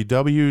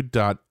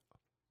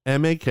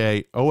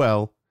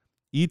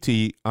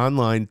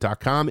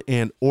www.mekoletonline.com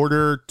and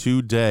order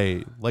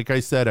today. Like I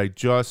said, I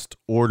just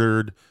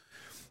ordered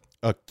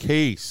a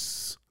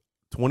case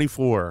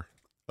 24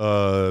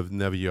 of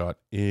Neviot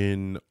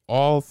in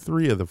all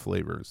 3 of the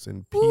flavors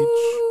in peach.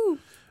 Woo!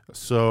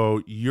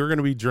 So you're going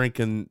to be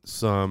drinking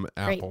some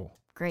apple.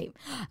 Great.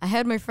 I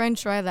had my friend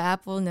try the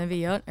apple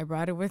Neviot. I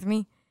brought it with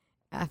me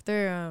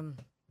after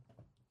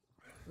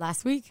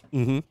last week.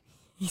 Mm-hmm.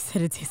 He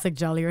said it tastes like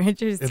Jolly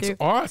Ranchers too. It's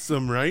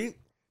awesome, right?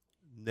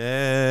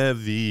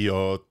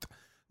 Neviot.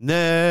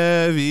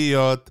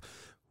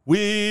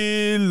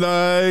 We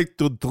like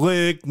to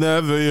drink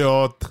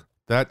Neviot.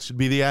 That should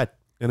be the ad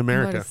in I'm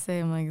America. about to say,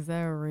 I'm like, is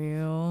that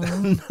real?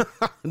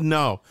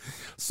 No.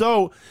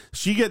 So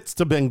she gets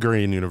to Ben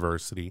Gurion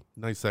University.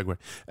 Nice segue.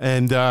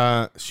 And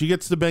she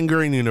gets to Ben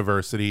Gurion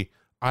University.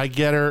 We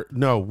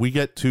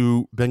get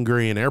to Ben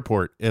Gurion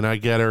Airport, and I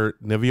get her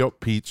Neviot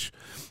Peach.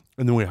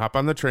 And then we hop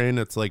on the train.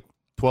 It's like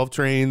 12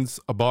 trains,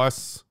 a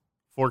bus,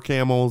 4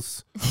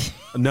 camels.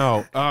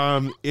 No,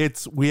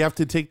 we have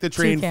to take the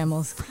train 2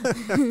 camels.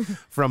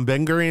 from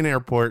Ben Gurion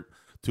Airport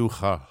to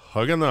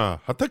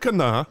Hatakana.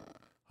 Hatachana.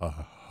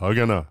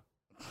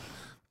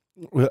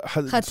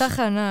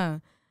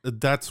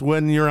 That's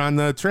when you're on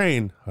the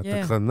train.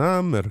 Yeah.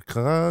 Hatakana,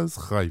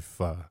 Merkaz,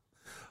 Haifa.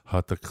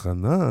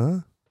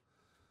 Hatakana,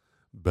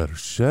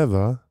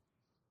 Beersheva.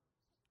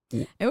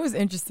 It was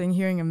interesting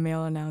hearing a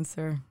male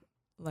announcer,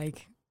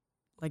 like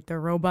the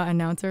robot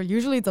announcer.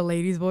 Usually it's a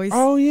lady's voice.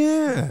 Oh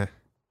yeah,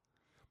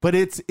 but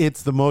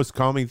it's the most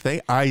calming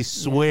thing. I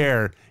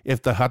swear,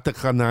 if the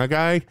Hatakana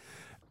guy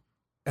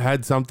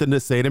had something to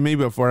say to me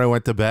before I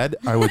went to bed,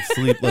 I would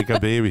sleep like a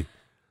baby.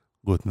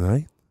 Good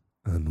night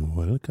and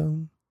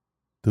welcome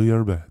to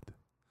your bed.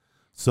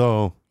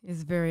 So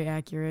It's very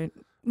accurate.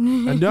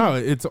 no,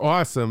 it's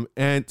awesome.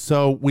 And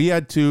so we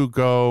had to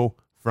go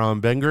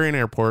from Ben Gurion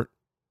Airport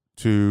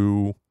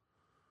to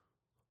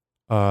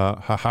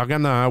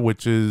Hagana,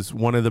 which is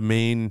one of the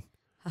main.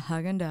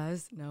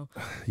 Haagen-Dazs? No.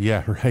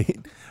 Yeah, right.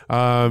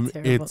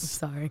 Terrible.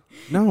 Sorry.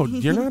 No,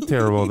 you're not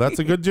terrible. That's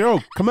a good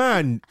joke. Come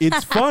on,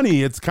 it's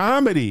funny. It's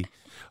comedy.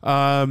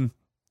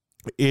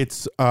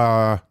 It's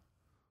one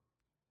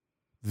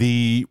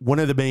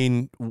of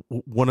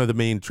the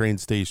main train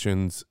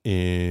stations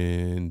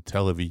in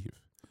Tel Aviv.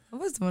 It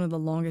was one of the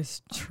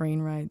longest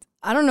train rides.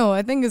 I don't know.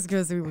 I think it's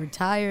because we were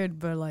tired,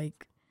 but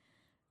like,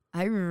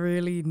 I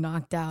really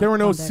knocked out. There were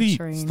no on that seats.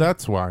 train.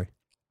 That's why.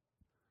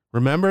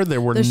 Remember, there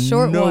were The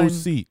short no one,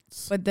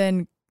 seats. But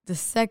then the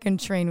second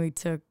train we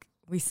took,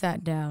 we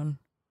sat down.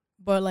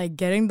 But like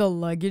getting the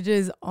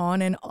luggages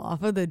on and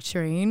off of the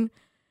train,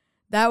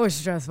 that was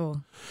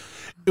stressful.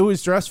 It was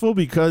stressful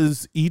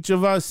because each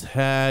of us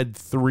had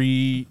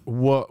we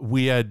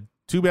had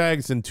 2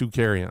 bags and 2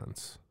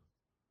 carry-ons.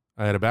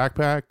 I had a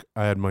backpack.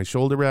 I had my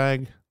shoulder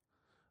bag.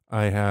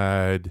 I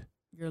had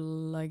Your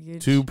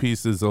luggage. 2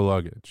 pieces of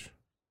luggage.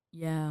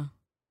 Yeah.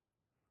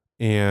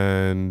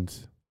 And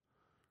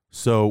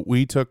so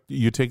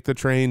you take the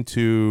train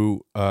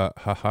to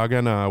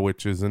Hagana,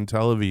 which is in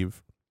Tel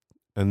Aviv,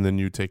 and then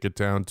you take it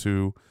down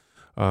to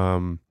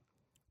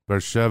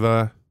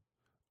Beersheva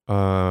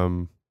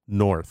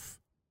north.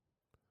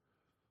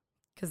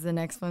 Because the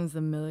next one's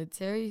the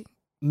military.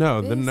 No,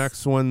 the Base?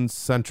 next one's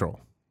Central.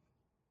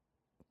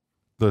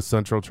 The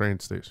Central train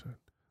station.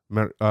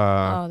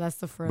 That's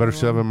the first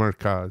Beersheva one.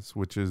 Merkaz,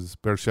 which is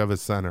Beersheva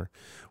Center,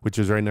 which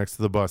is right next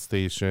to the bus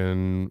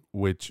station,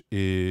 which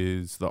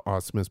is the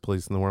awesomest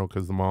place in the world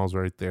because the mall's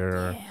right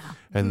there. Yeah.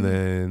 And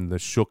then the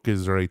shuk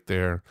is right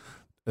there.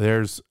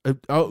 There's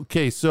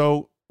okay.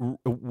 So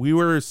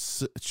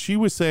she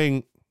was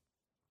saying,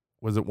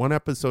 was it 1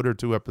 episode or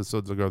 2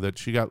 episodes ago that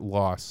she got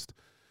lost?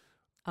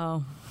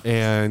 Oh.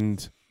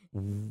 And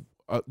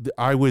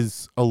I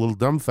was a little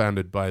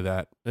dumbfounded by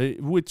that,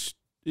 which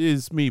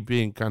is me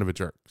being kind of a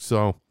jerk.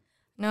 So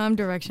No, I'm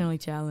directionally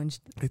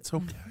challenged. it's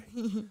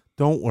okay.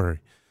 Don't worry.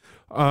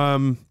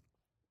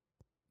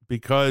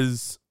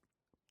 Because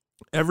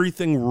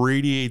everything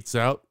radiates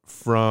out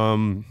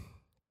from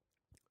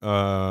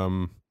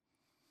the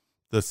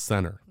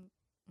center,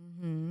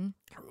 Mm-hmm.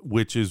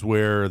 which is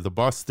where the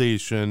bus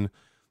station,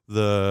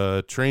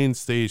 the train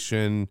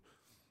station,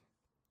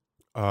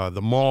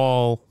 the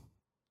mall,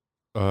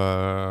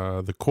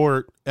 the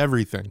court,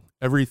 everything.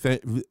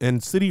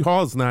 And City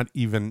Hall is not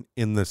even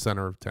in the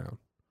center of town,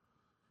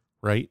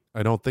 right?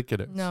 I don't think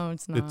it is. No,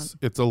 it's not.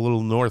 It's a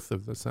little north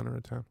of the center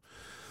of town.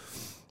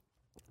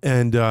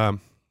 And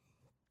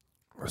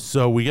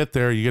so we get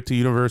there, you get to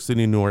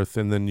University North,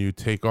 and then you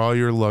take all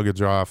your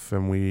luggage off,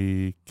 and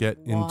we get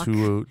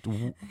into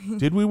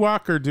did we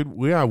walk or did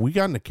we? Yeah, we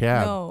got in a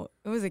cab. No,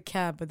 it was a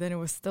cab, but then it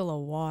was still a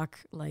walk,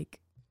 like,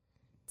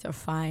 to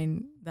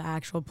find the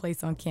actual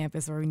place on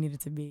campus where we needed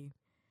to be.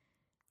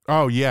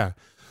 Oh, yeah.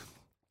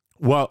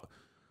 Well,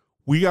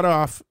 we got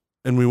off,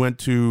 and we went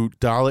to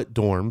Dalit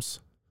dorms,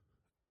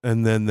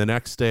 and then the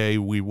next day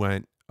we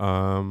went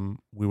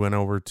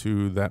over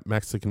to that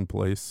Mexican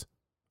place.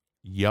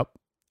 Yep.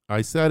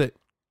 I said it.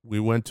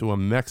 We went to a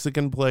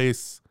Mexican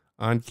place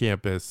on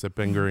campus at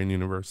Ben Gurion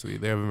University.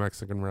 They have a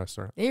Mexican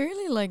restaurant. They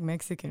really like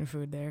Mexican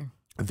food there.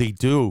 They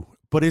do,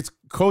 but it's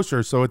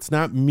kosher, so it's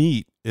not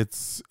meat.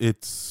 It's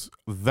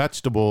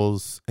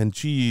vegetables and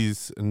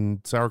cheese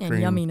and sour cream.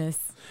 And yumminess.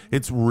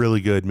 It's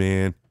really good,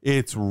 man.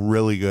 It's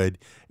really good.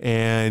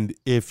 And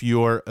if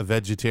you're a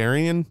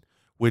vegetarian,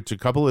 which a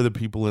couple of the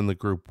people in the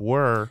group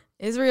were,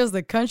 Israel's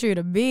the country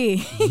to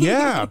be.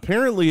 yeah,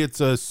 apparently it's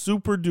a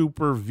super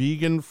duper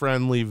vegan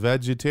friendly,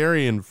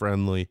 vegetarian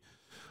friendly.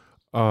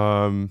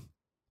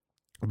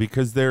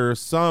 Because there are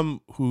some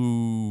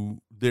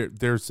who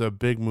there's a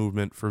big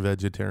movement for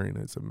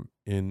vegetarianism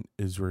in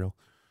Israel.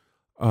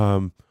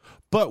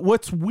 But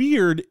what's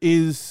weird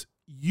is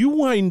you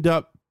wind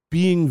up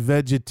being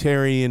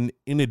vegetarian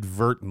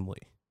inadvertently.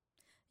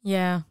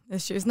 Yeah,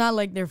 it's true. It's not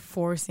like they're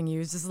forcing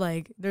you. It's just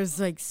like there's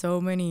like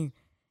so many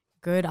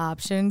good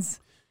options.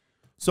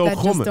 So that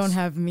hummus. just don't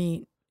have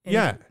meat.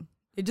 Yeah.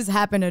 It just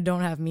happened to don't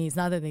have meat. It's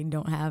not that they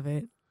don't have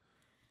it.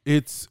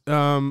 It's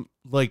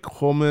like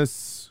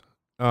hummus,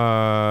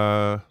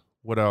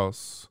 what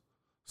else?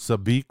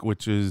 Sabik,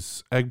 which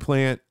is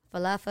eggplant.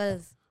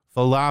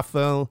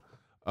 Falafel.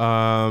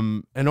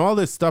 And all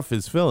this stuff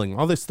is filling.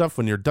 All this stuff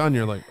when you're done,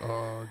 you're like,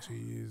 oh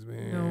jeez,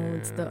 man. No,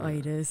 it's the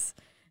itis.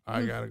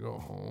 I gotta go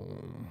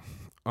home.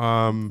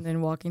 And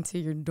then walking to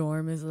your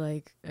dorm is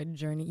like a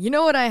journey. You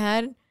know what I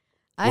had?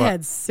 I What?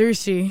 had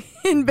sushi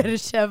in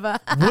Beersheba.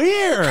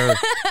 Where?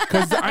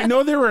 Because I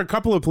know there were a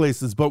couple of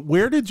places, but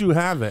where did you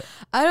have it?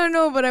 I don't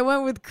know, but I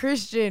went with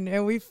Christian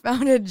and we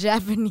found a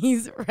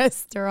Japanese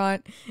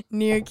restaurant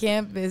near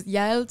campus.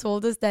 Yael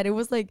told us that it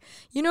was like,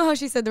 you know how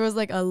she said there was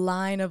like a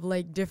line of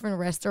like different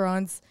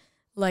restaurants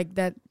like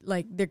that,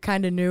 like they're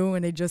kind of new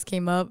and they just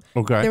came up.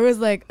 Okay. There was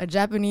like a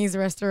Japanese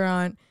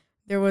restaurant.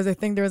 I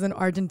think there was an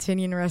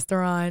Argentinian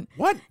restaurant.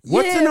 What?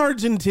 What's Yeah. an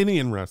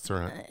Argentinian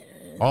restaurant?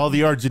 All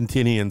the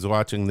Argentinians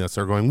watching this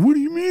are going, what do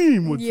you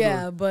mean? What's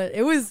But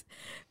it was,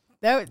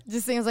 that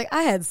just seems like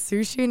I had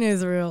sushi in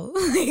Israel.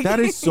 That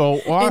is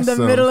so awesome. In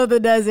the middle of the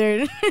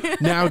desert.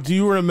 Now, do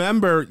you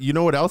remember, you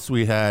know what else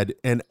we had?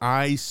 And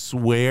I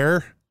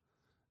swear,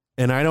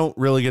 and I don't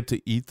really get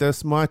to eat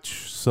this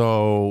much,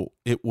 so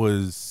it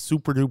was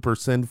super duper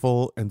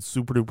sinful and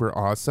super duper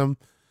awesome.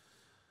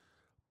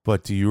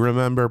 But do you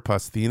remember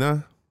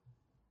pastina?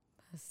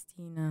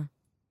 Pastina.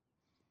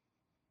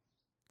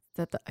 Is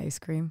that the ice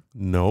cream?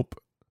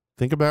 Nope.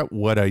 Think about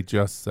what I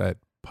just said.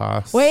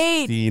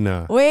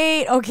 Pastina.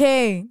 Wait,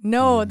 okay.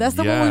 No, that's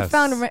the one we Yes.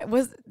 found.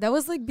 That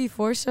was like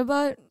before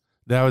Shabbat?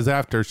 That was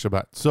after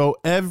Shabbat. So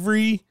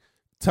every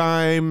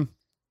time,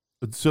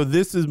 so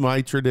this is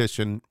my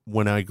tradition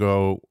when I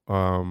go,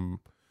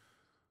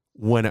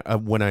 when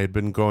I had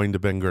been going to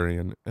Ben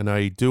Gurion, and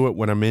I do it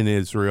when I'm in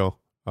Israel.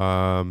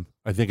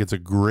 I think it's a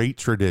great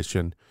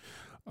tradition.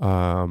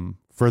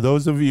 For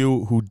those of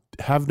you who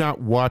have not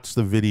watched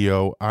the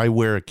video, I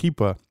wear a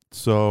kippah.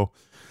 So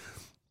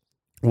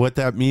what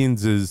that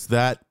means is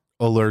that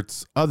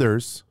alerts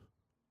others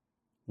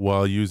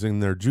while using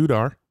their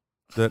Judar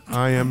that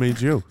I am a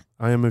Jew.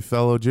 I am a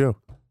fellow Jew.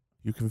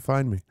 You can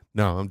find me.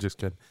 No, I'm just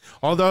kidding.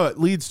 Although it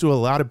leads to a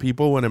lot of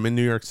people when I'm in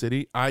New York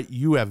City.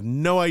 You have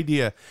no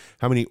idea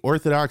how many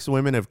Orthodox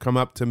women have come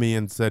up to me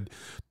and said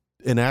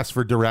and asked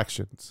for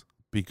directions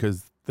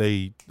because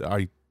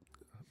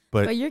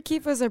But your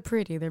kippahs are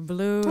pretty. They're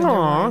blue. And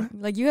Aw. they're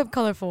like you have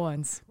colorful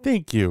ones.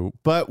 Thank you.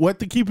 But what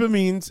the kippah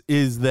means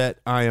is that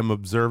I am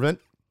observant.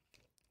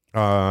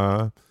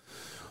 Some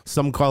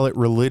call it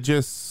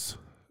religious.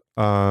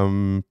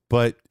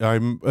 But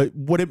I'm.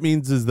 What it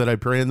means is that I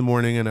pray in the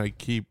morning and I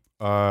keep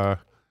the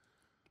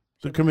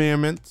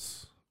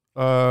commandments.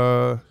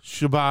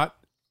 Shabbat.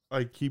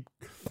 I keep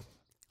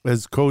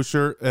as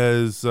kosher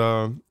as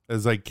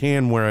I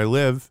can where I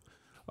live.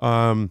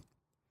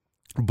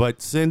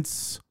 But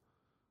since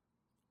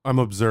I'm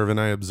observant,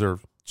 I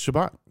observe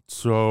Shabbat.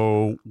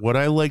 So what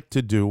I like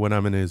to do when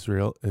I'm in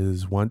Israel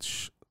is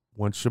once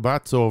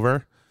Shabbat's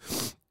over,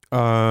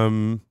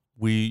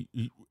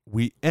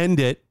 we end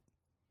it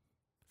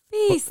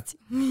Feast.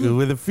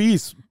 with a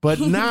feast, but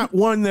not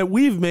one that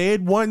we've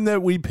made, one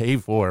that we pay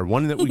for,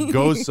 one that we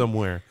go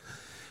somewhere.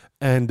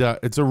 And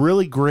it's a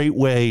really great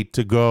way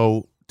to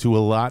go to a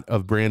lot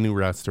of brand new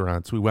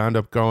restaurants. We wound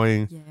up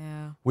going,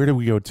 Yeah. where did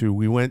we go to?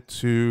 We went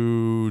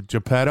to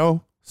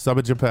Geppetto,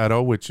 Saba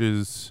Geppetto, which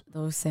is,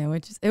 Those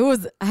sandwiches.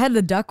 I had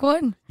the duck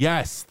one.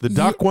 yes, the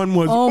duck one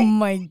was, Oh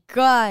my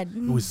God.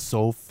 it was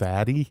so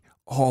fatty.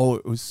 Oh,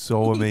 it was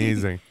so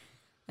amazing.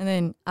 And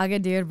then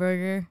Agadir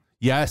burger.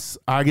 Yes,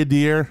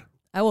 Agadir.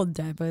 I will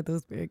die by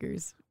those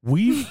burgers.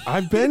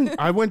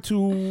 I went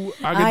to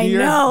Agadir. I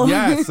know.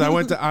 Yes, I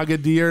went to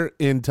Agadir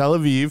in Tel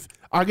Aviv.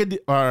 Agadir.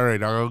 All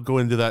right, I'll go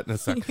into that in a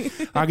sec.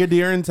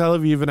 Agadir in Tel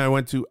Aviv, and I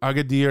went to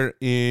Agadir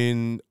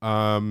in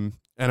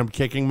and I'm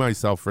kicking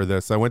myself for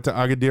this. I went to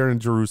Agadir in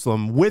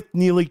Jerusalem with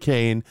Neely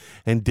Kane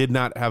and did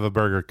not have a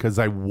burger because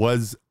I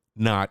was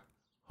not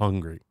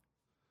hungry.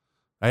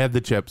 I had the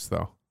chips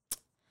though,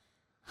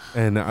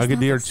 and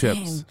Agadir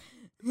chips.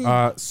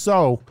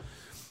 So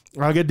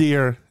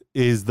Agadir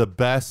is the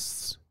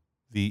best,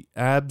 the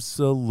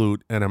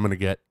absolute, and I'm going to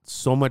get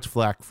so much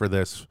flack for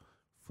this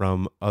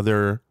from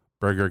other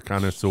burger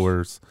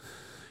connoisseurs.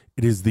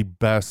 It is the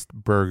best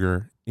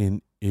burger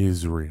in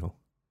Israel.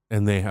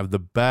 And they have the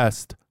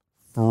best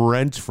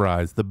French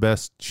fries, the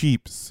best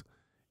cheeps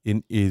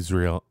in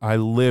Israel. I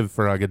live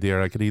for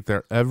Agadir. I could eat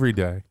there every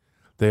day.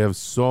 They have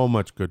so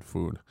much good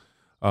food.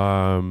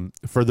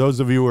 For those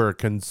of you who are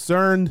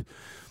concerned,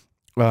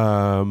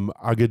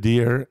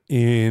 Agadir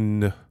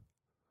in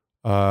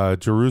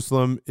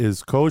Jerusalem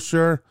is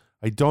kosher.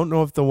 I don't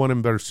know if the one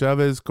in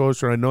Beersheba is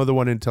kosher. I know the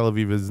one in Tel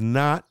Aviv is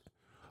not.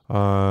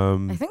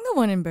 I think the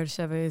one in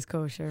Beersheba is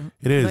kosher.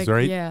 It is,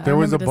 right? Yeah, there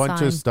was a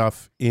bunch of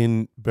stuff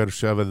in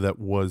Beersheba that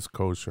was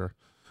kosher.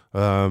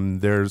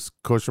 There's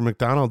kosher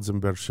McDonald's in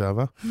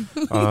Beersheba.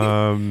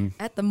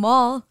 At the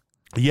mall.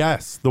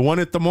 Yes, the one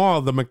at the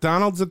mall. The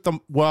McDonald's at the...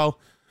 Well,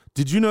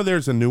 did you know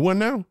there's a new one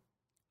now?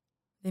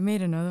 They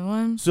made another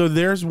one? So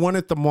there's one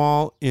at the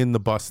mall in the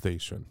bus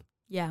station.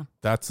 Yeah.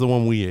 That's the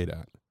one we ate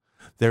at.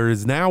 There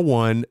is now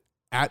one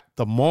at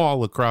the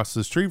mall across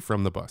the street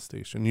from the bus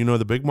station. You know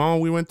the big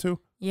mall we went to?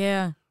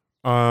 Yeah.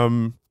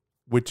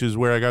 Which is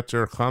where I got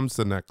your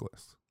Hamsa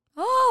necklace.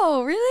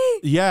 Oh, really?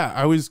 Yeah,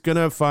 I was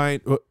gonna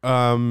find.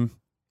 I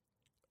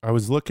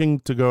was looking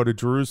to go to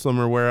Jerusalem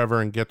or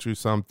wherever and get you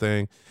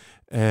something,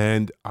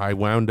 and I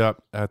wound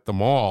up at the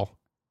mall,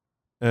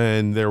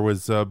 and there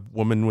was a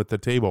woman with a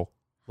table,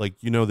 like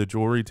the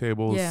jewelry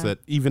tables that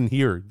even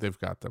here they've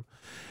got them,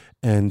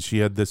 and she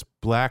had this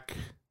black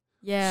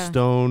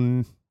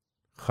stone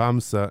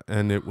Hamsa,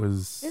 and it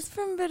was... It's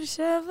from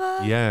Beersheba?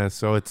 Yeah,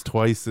 so it's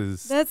twice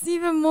as... That's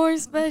even more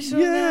special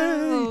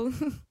now.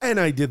 And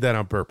I did that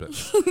on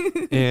purpose.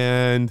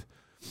 And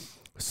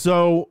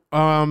so,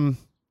 what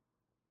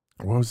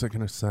was I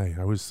going to say?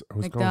 I was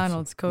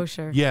McDonald's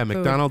kosher. Yeah, food.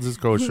 McDonald's is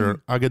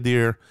kosher.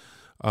 Agadir,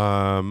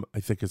 I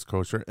think is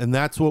kosher. And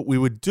that's what we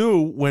would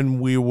do when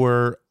we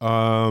were...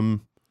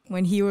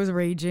 when he was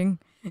raging.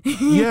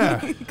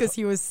 Yeah. Because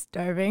he was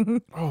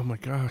starving. Oh, my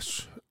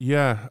gosh.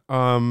 Yeah.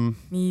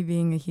 Me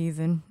being a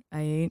heathen,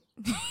 I ate.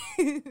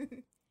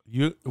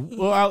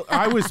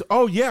 I was.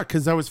 Oh yeah,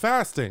 because I was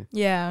fasting.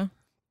 Yeah.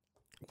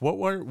 What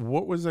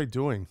was I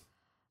doing?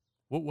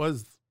 What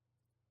was?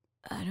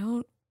 I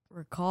don't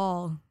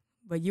recall,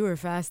 but you were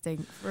fasting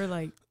for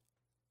like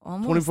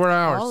almost 24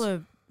 hours. all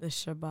of the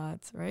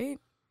Shabbats, right?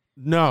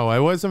 No, I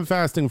wasn't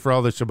fasting for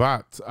all the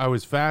Shabbats. I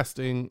was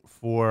fasting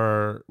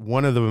for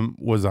one of them.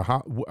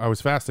 I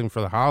was fasting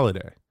for the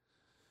holiday.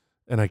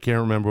 And I can't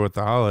remember what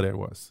the holiday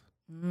was.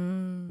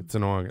 It's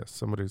in August.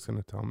 Somebody's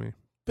going to tell me.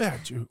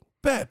 Bad Jew.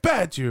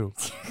 Bad Jew.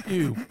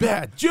 You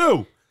bad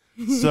Jew.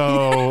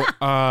 So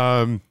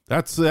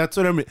that's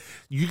what I mean.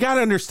 You got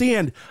to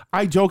understand,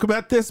 I joke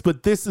about this,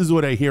 but this is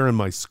what I hear in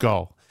my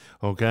skull.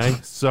 Okay?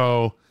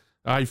 So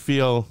I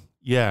feel,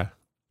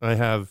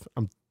 I'm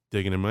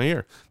digging in my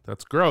ear.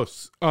 That's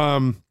gross.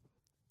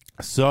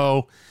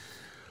 So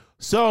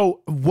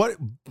what,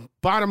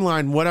 bottom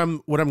line, what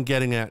I'm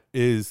getting at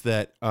is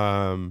that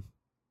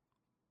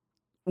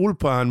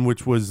Ulpan,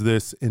 which was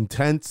this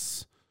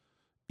intense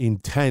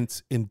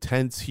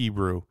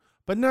Hebrew,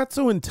 but not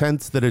so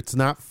intense that it's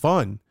not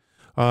fun.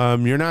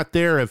 You're not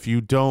there if you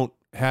don't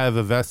have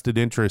a vested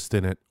interest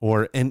in it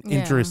or an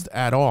interest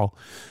at all.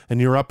 And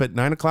you're up at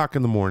 9 o'clock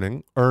in the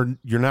morning, or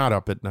you're not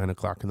up at 9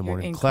 o'clock in the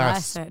morning. In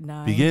class at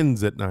 9.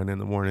 Begins at 9 in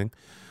the morning.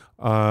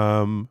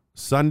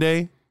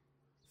 Sunday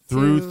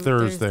through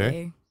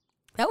Thursday.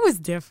 That was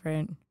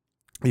different.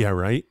 Yeah,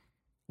 right?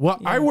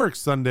 Well, I work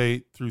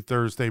Sunday through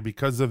Thursday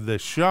because of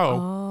this show.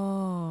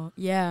 Oh,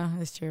 yeah,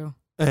 that's true.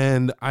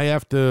 And I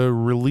have to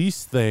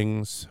release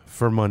things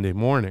for Monday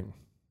morning.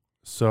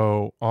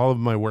 So all of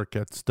my work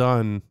gets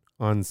done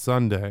on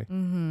Sunday.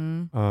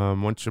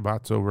 Mm-hmm. Once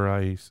Shabbat's over,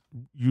 I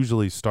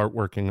usually start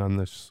working on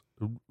this,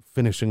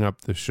 finishing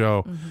up the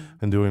show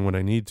and doing what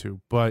I need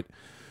to. But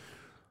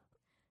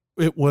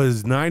it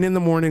was 9 in the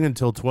morning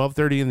until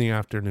 12:30 in the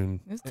afternoon.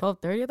 It was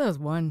 12:30? I thought it was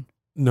 1.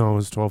 No, it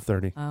was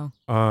 12:30. Oh.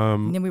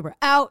 And then we were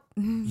out.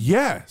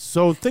 Yeah.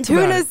 So think about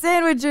it. Tuna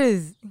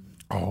sandwiches.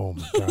 Oh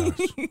my gosh.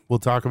 We'll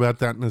talk about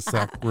that in a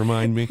sec.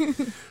 Remind me.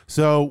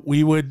 So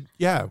we would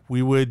 9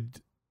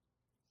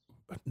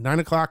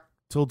 o'clock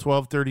till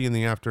 12:30 in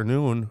the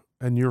afternoon,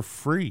 and you're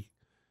free.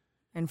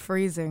 And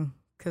freezing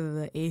because of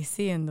the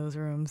AC in those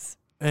rooms.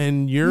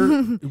 And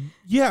you're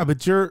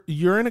but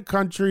you're in a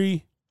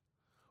country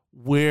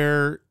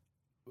where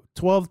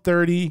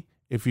 12:30,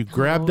 if you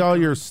grabbed all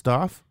your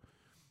stuff,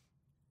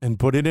 and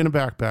put it in a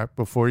backpack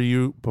before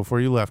you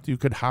left. You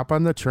could hop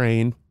on the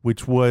train,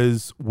 which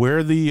was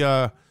where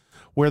the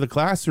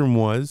classroom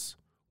was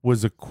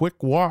a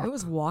quick walk. It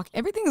was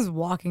everything is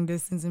walking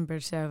distance in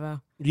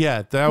Beersheba.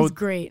 Yeah, that It was was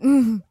great.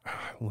 I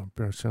love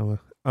Beersheba.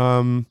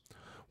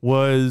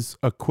 Was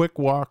a quick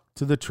walk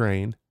to the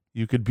train.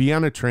 You could be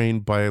on a train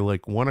by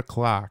like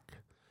 1:00,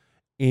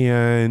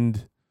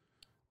 and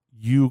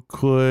you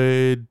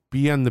could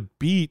be on the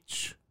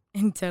beach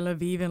In Tel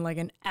Aviv in like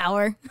an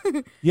hour.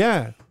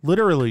 Yeah,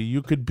 literally,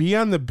 you could be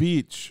on the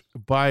beach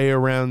by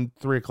around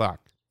 3:00.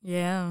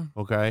 Yeah.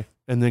 Okay,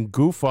 and then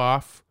goof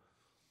off,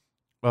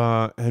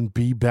 and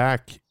be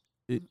back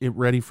it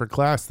ready for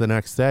class the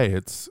next day.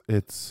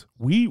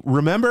 We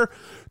remember.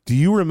 Do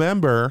you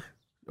remember?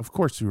 Of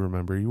course you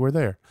remember. You were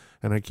there,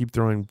 and I keep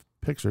throwing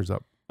pictures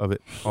up of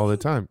it all the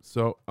time.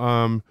 So,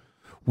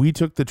 we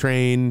took the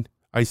train.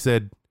 I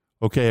said,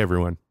 "Okay,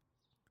 everyone,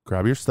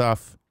 grab your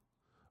stuff.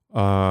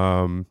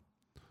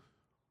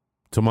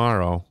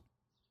 Tomorrow,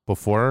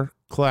 before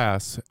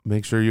class,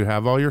 make sure you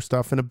have all your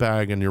stuff in a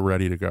bag and you're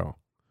ready to go."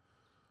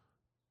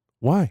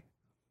 Why?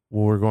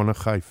 Well, we're going to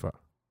Haifa.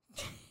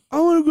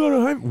 I want to go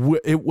to Haifa.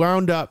 It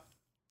wound up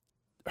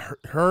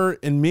her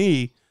and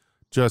me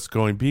just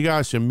going,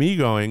 Bigash and me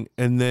going,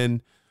 and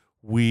then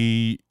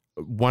we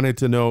wanted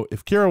to know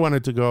if Kira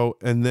wanted to go,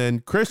 and then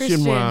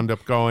Christian wound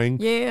up going.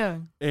 Yeah.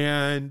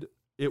 And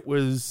it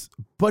was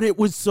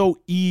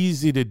so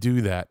easy to do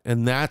that.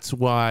 And that's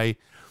why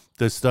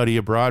the study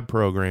abroad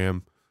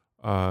program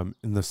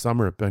in the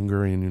summer at Ben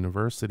Gurion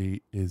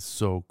University is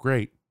so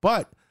great.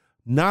 But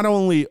not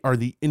only are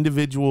the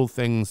individual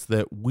things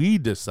that we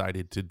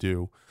decided to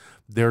do,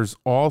 there's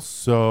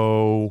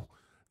also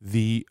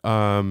the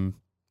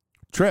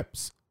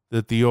trips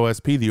that the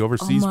OSP, the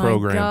overseas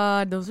program. Oh my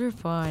God, those are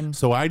fun.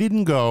 So I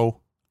didn't go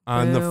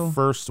on the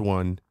first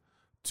one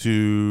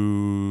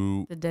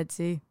to the Dead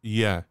Sea.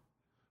 Yeah.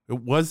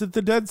 Was it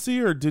the Dead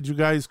Sea, or did you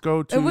guys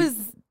go to? It was,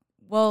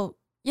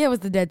 it was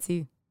the Dead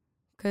Sea.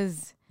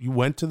 Because you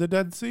went to the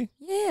Dead Sea?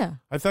 Yeah.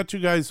 I thought you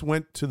guys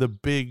went to the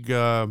big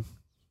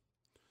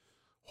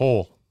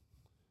hole.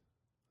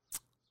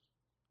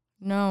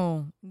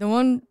 No. The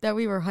one that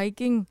we were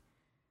hiking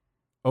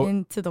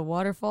into the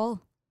waterfall.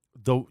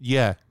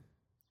 Yeah.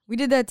 We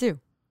did that too.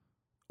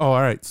 Oh,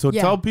 all right. So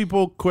tell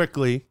people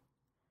quickly.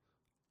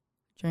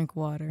 Drink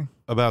water.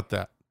 About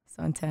that.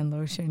 Suntan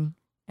lotion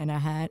and a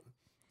hat.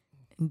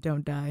 And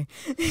don't die.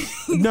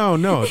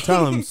 No.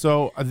 Tell them.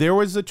 So there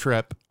was a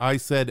trip. I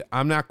said,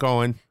 I'm not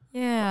going.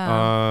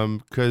 Yeah.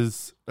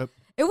 Because it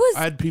was.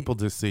 I had people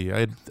to see.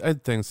 I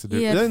had things to do.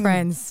 You had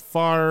friends.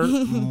 Far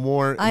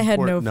more. I had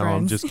no friends. No,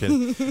 I'm just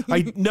kidding.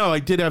 I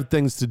did have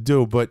things to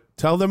do, but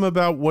tell them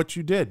about what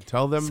you did.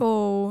 Tell them.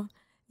 So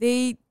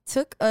they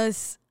took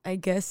us, I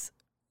guess,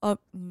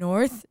 up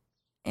north,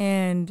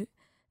 and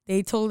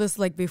they told us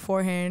like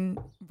beforehand,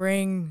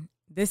 bring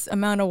this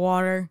amount of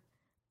water.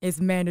 Is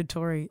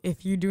mandatory.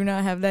 If you do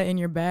not have that in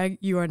your bag,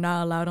 you are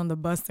not allowed on the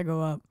bus to go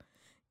up.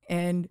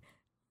 And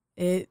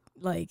it,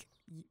 like,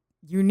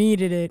 you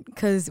needed it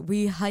because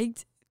we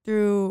hiked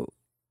through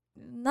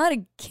not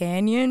a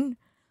canyon,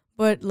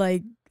 but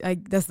like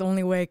that's the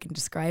only way I can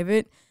describe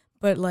it.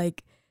 But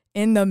like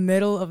in the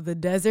middle of the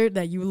desert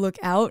that you look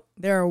out,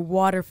 there are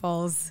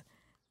waterfalls,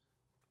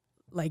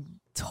 like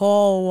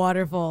tall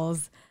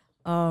waterfalls,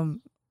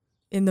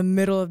 in the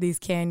middle of these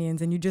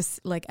canyons, and you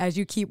just like as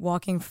you keep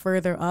walking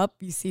further up,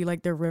 you see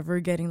like the river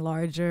getting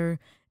larger,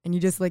 and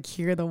you just like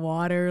hear the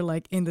water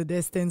like in the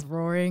distance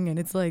roaring, and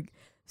it's like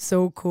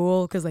so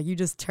cool because like you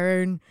just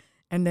turn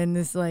and then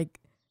this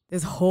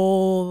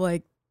whole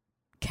like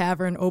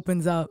cavern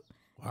opens up.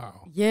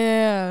 Wow.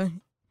 Yeah,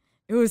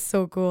 it was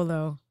so cool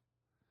though.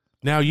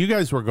 Now you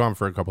guys were gone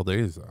for a couple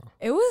days though.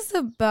 It was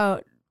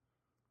about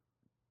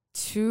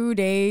 2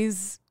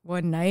 days,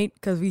 1 night,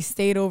 because we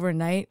stayed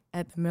overnight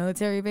at the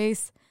military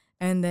base,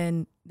 and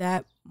then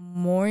that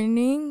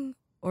morning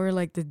or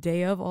like the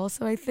day of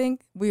also, I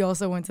think, we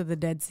also went to the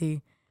Dead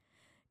Sea.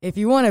 If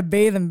you want to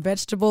bathe in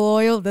vegetable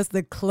oil, that's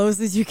the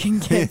closest you can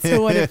get to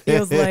what it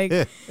feels like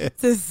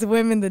to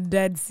swim in the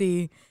Dead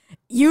Sea.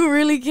 You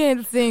really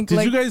can't think.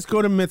 Did you guys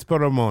go to Mitzvah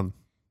Ramon?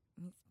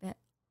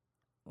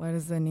 Why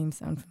does the name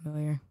sound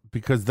familiar?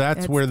 Because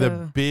that's where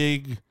the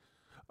big...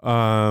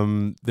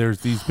 there's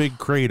these big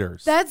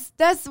craters.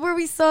 That's where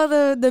we saw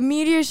the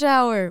meteor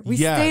shower. We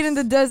stayed in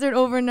the desert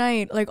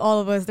overnight, like all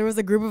of us. There was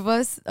a group of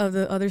us, of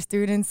the other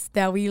students,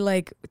 that we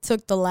like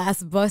took the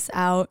last bus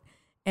out,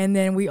 and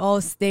then we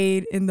all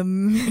stayed in the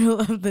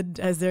middle of the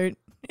desert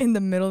in the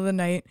middle of the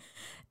night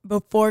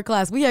before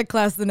class. We had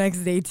class the next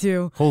day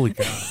too. Holy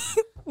cow.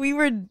 We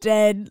were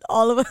dead.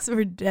 All of us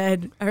were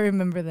dead. I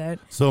remember that.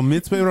 So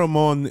Mitzvah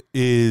Ramon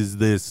is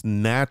this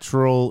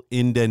natural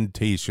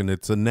indentation.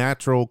 It's a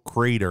natural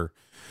crater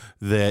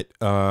that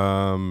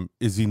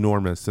is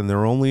enormous, and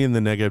they're only in the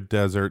Negev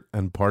Desert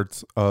and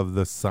parts of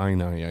the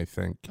Sinai, I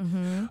think.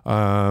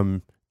 Mm-hmm.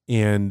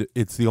 And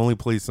it's the only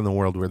place in the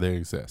world where they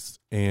exist.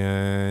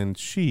 And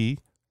she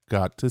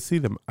got to see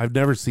them. I've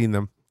never seen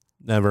them.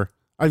 Never.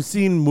 I've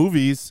seen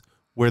movies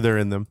where they're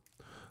in them.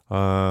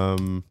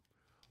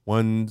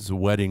 One's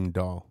Wedding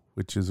Doll,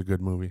 which is a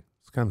good movie.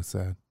 It's kind of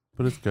sad,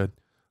 but it's good.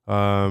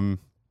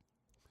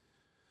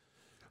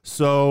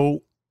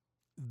 So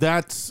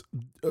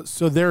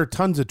there are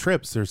tons of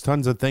trips. There's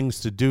tons of things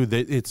to do.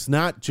 That it's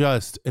not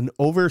just an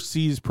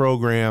overseas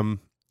program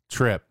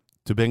trip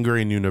to Ben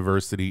Gurion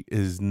University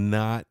is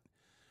not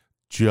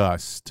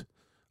just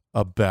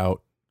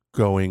about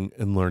going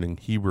and learning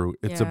Hebrew.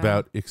 It's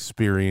about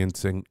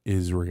experiencing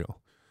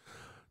Israel.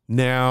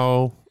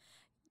 Now,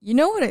 you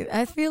know what?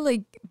 I feel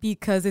like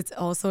because it's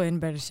also in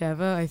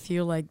Beersheba, I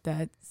feel like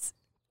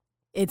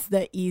it's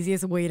the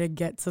easiest way to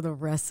get to the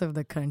rest of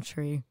the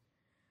country.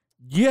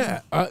 Yeah,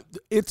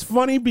 it's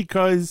funny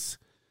because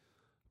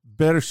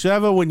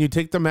Beersheba, when you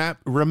take the map,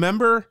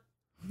 remember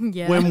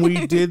when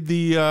we did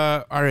the,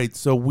 all right,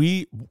 so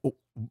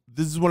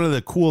this is one of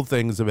the cool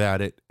things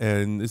about it,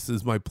 and this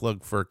is my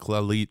plug for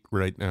Clalit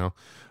right now.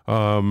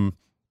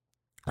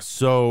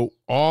 So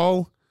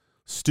all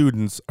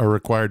students are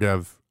required to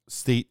have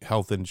state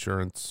health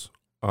insurance.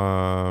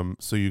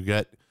 So you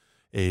get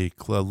a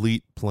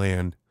Clalit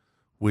plan,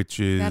 which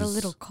is... Got a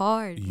little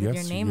card with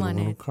your name on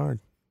it. Card.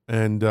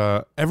 And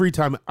every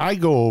time I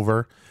go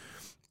over,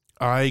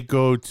 I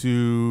go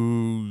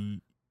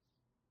to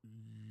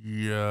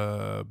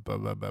I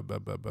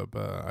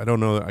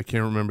don't know. I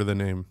can't remember the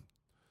name.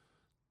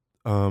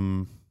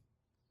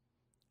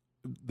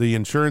 The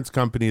insurance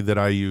company that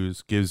I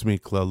use gives me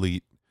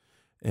Clalit,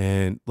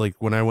 and like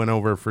when I went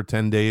over for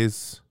 10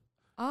 days,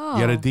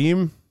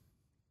 Yeradim,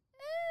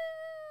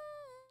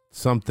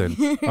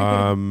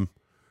 something.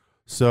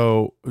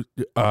 So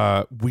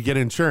we get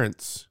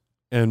insurance.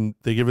 And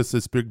they give us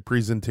this big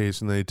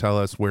presentation. They tell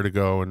us where to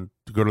go and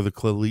to go to the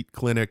Clalit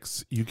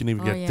clinics. You can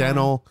even get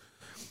dental.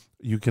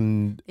 You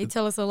can. They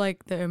tell us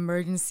like the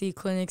emergency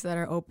clinics that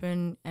are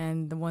open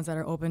and the ones that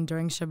are open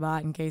during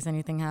Shabbat in case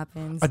anything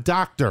happens. A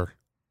doctor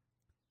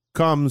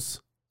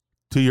comes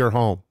to your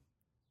home.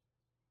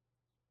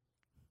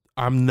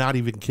 I'm not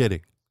even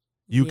kidding.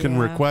 You can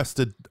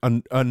request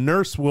a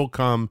nurse will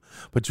come,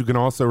 but you can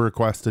also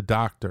request a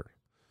doctor.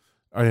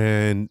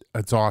 And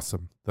it's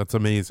awesome. That's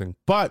amazing.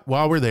 But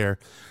while we're there,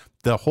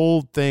 the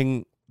whole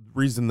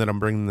reason that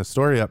I'm bringing the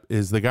story up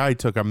is the guy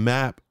took a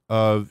map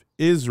of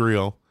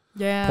Israel,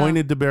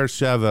 pointed to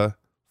Beersheba,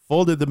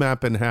 folded the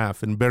map in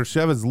half, and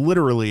Beersheba is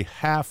literally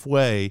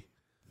halfway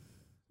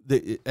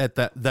at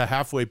the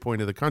halfway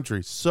point of the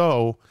country.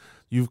 So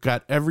you've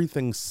got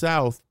everything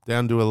south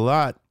down to a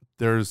lot.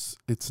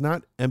 It's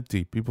not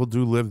empty. People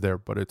do live there,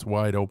 but it's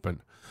wide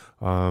open.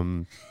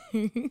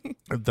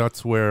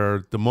 That's where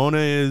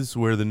Dimona is,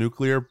 where the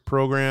nuclear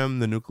program,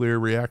 the nuclear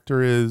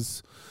reactor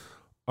is.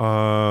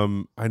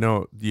 I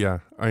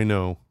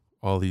know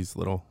all these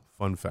little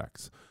fun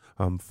facts.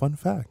 Fun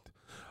fact.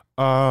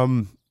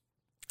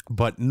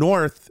 But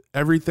north,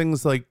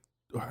 everything's like,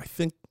 I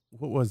think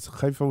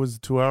Haifa was a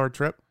 2-hour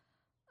trip.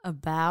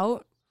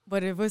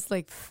 But it was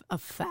like a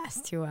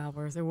fast 2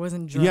 hours. It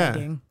wasn't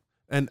dragging. Yeah.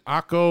 And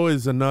Akko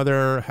is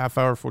another half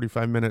hour,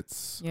 45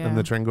 minutes, and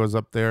the train goes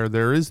up there.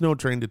 There is no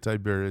train to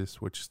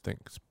Tiberias, which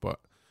stinks, but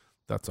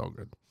that's all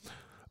good.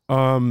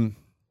 I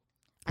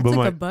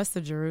took a bus to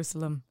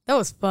Jerusalem. That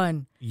was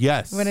fun.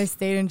 Yes. When I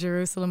stayed in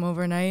Jerusalem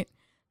overnight,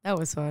 that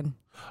was fun.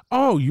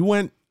 Oh, you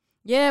went?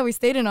 Yeah, we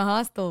stayed in a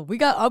hostel. We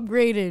got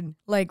upgraded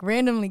like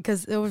randomly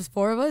because it was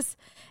 4 of us,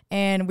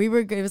 and it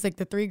was like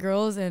the 3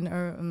 girls and I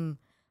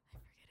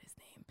forget his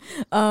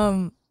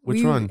name.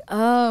 Which one?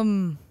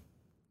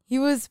 He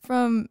was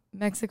from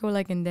Mexico,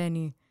 like in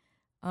Denny.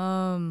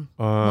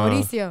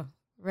 Mauricio,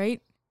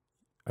 right?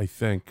 I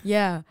think.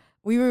 Yeah.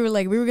 We were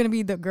going to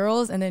be the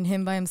girls and then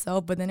him by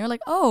himself. But then they're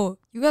like, oh,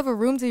 you have a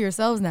room to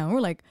yourselves now. And we're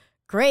like,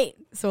 great.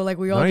 So like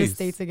we all just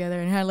stayed together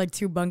and had like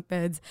 2 bunk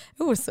beds.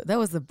 That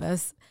was the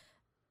best.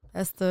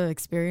 That's the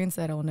experience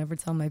that I will never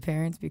tell my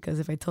parents because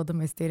if I told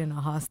them I stayed in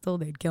a hostel,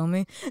 they'd kill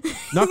me.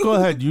 No, go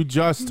ahead. You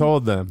just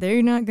told them.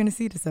 They're not going to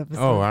see this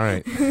episode. Oh, all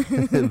right.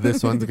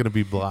 This one's going to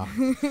be blocked.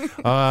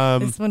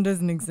 This one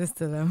doesn't exist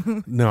to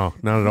them. No,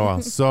 not at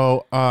all.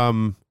 So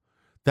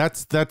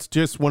that's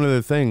just one of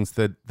the things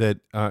that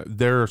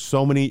there are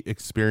so many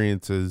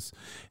experiences,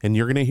 and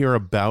you're going to hear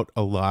about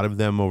a lot of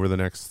them over the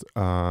next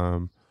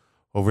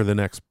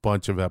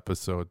bunch of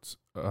episodes.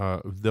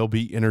 They'll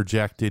be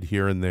interjected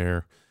here and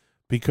there.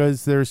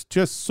 Because there's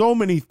just so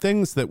many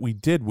things that we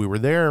did. We were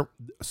there.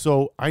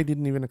 So I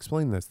didn't even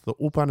explain this. The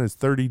Ulpan is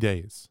 30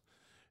 days.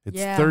 It's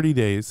 30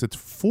 days. It's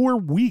 4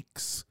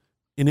 weeks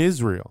in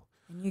Israel.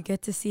 And you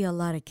get to see a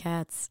lot of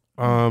cats.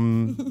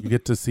 You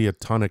get to see a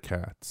ton of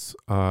cats.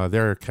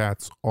 There are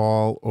cats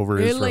all over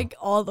Israel. They're like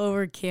all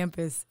over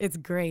campus. It's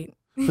great.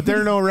 But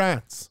there are no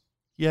rats.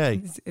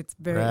 Yay. It's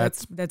very,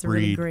 rats that's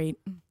really great.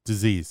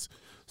 Disease.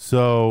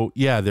 So,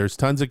 yeah, there's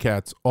tons of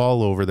cats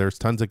all over. There's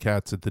tons of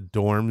cats at the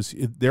dorms.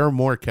 There are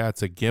more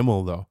cats at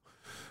Gimel, though,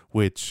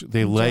 which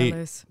they lay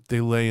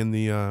in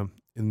the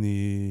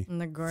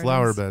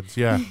flower beds.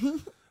 Yeah.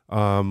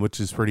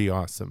 Which is pretty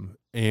awesome.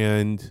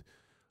 And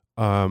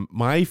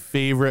my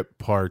favorite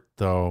part,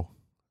 though,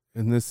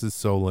 and this is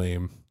so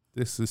lame.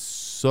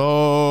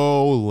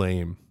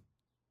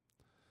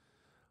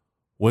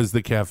 was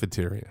the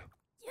cafeteria.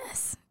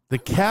 Yes. The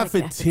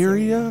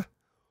cafeteria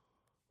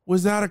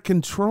was out of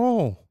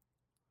control.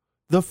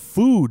 The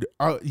food.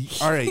 All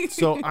right.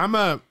 So I'm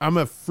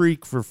a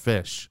freak for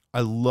fish. I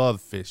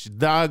love fish.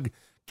 Dog,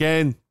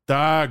 Ken,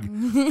 dog.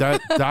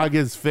 Dog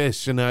is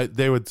fish. And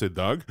they would say,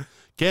 dog,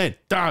 Ken,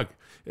 dog.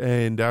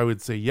 And I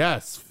would say,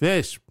 yes,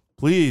 fish,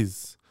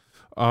 please.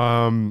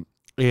 And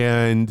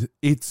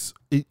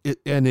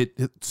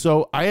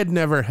so I had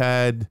never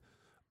had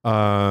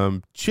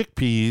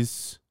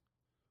chickpeas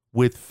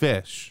with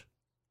fish.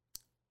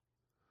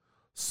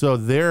 So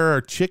there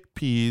are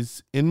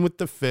chickpeas in with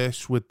the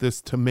fish with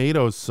this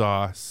tomato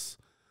sauce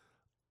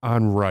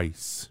on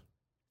rice.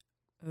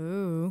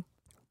 Ooh.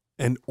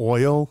 And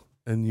oil,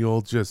 and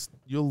you'll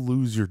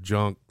lose your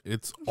junk.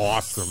 It's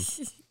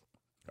awesome.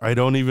 I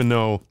don't even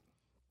know.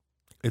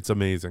 It's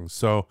amazing.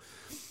 So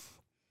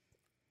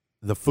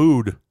the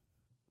food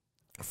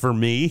for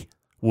me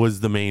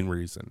was the main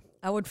reason.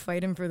 I would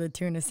fight him for the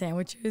tuna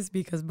sandwiches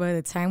because by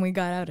the time we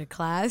got out of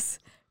class,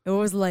 it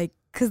was like,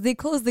 because they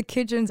closed the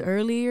kitchens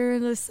earlier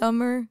in the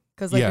summer.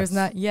 Because like there's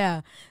not,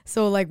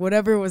 So like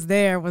whatever was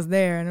there.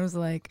 And it was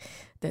like,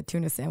 that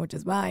tuna sandwich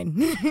is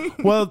mine.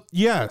 Well,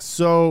 yeah.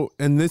 So,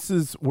 and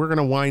we're going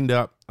to wind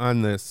up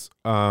on this.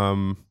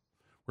 We're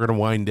going to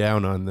wind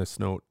down on this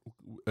note.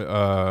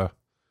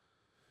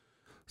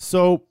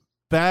 So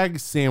bag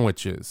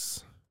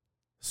sandwiches.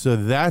 So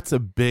that's a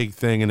big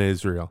thing in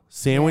Israel.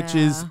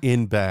 Sandwiches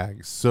in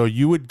bags. So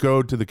you would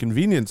go to the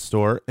convenience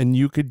store and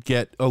you could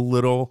get a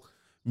little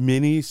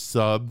mini tuna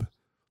sub,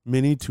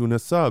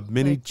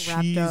 mini like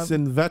cheese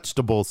and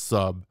vegetable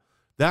sub.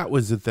 That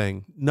was the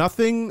thing.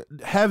 Nothing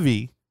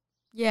heavy.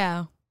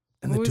 Yeah.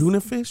 And the tuna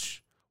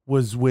fish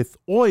was with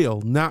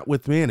oil, not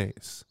with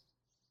mayonnaise.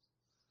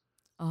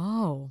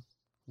 Oh.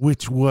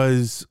 Which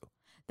was...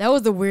 That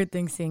was the weird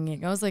thing seeing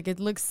it. I was like, it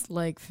looks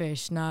like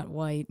fish, not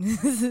white.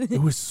 It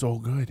was so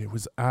good. It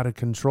was out of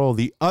control.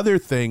 The other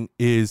thing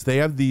is they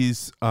have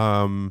these,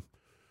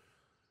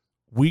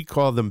 we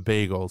call them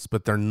bagels,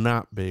 but they're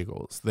not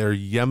bagels. They're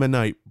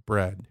Yemenite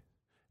bread.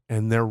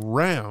 And they're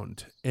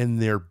round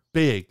and they're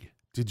big.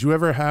 Did you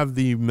ever have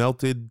the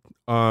melted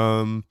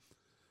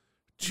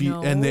cheese?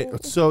 No.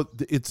 And so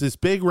it's this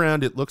big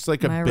round. It looks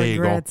like a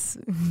bagel. Regrets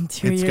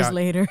 2 years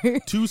later.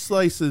 2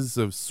 slices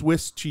of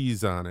Swiss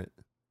cheese on it.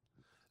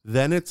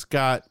 Then it's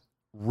got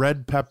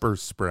red pepper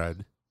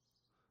spread.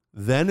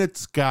 Then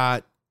it's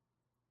got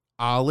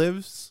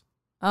olives.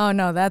 Oh,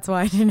 no, that's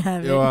why I didn't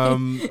have it.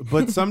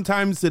 But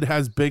sometimes it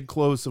has big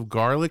cloves of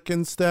garlic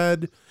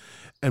instead.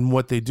 And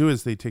what they do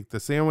is they take the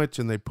sandwich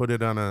and they put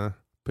it on a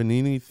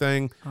panini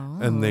thing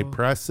and they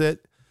press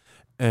it.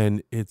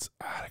 And it's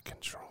out of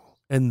control.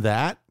 And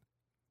that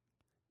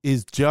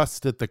is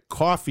just at the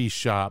coffee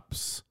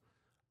shops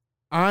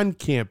on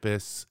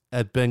campus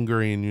at Ben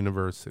Gurion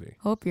University.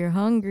 Hope you're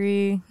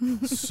hungry.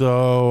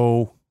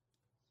 So,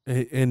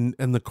 and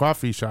the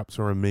coffee shops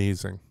are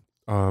amazing.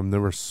 They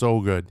were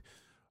so good.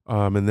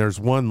 And there's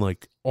one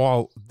like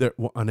all there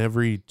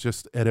on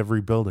just at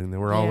every building. They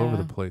were all over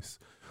the place.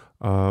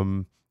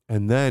 And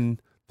then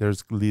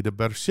there's Lida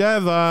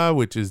Beersheva,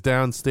 which is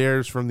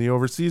downstairs from the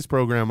overseas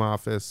program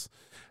office,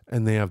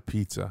 and they have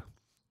pizza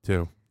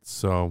too.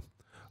 So,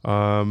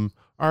 all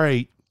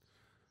right,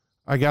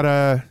 I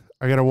gotta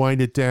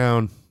wind it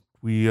down.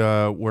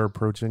 We're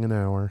approaching an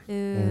hour. Ew.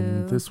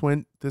 And this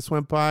went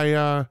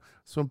by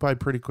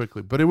pretty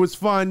quickly, but it was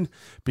fun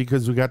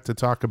because we got to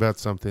talk about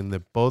something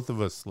that both of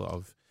us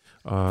love.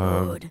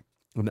 Food.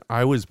 And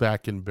I was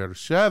back in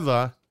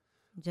Beersheva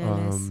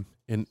Jealous.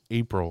 in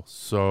April,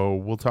 so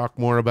we'll talk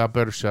more about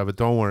Beersheva.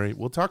 Don't worry,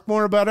 we'll talk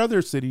more about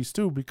other cities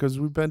too because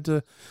we've been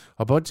to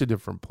a bunch of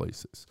different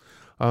places.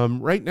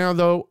 Right now,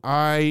 though,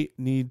 I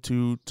need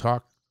to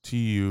talk to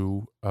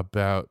you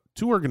about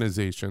 2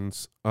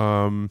 organizations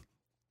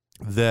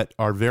that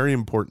are very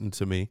important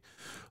to me.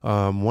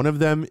 One of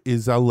them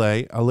is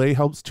Allee. Allee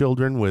helps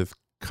children with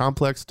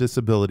complex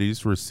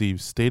disabilities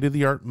receive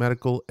state-of-the-art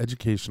medical,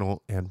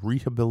 educational, and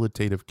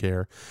rehabilitative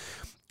care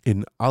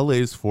in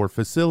Allee's 4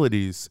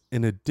 facilities.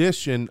 In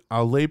addition,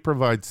 Allee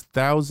provides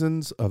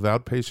thousands of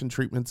outpatient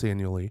treatments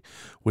annually.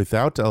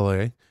 Without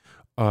Allee,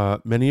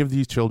 many of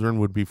these children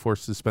would be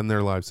forced to spend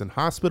their lives in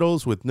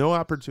hospitals with no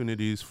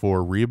opportunities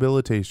for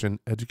rehabilitation,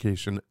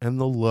 education, and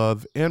the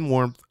love and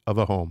warmth of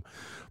a home.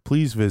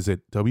 Please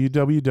visit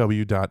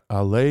www.allee.org.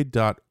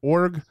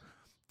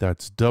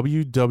 That's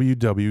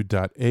www.aleh.org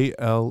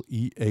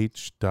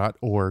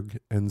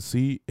and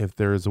see if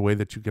there is a way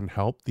that you can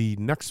help. The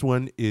next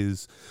one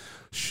is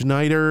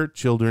Schneider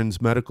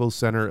Children's Medical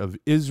Center of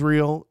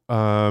Israel.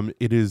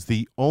 It is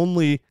the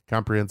only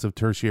comprehensive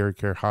tertiary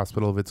care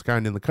hospital of its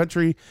kind in the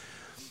country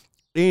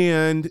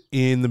and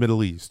in the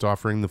Middle East,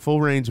 offering the full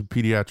range of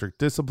pediatric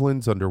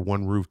disciplines under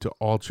one roof to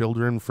all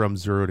children from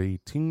 0 to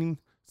 18.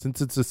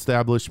 Since its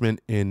establishment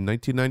in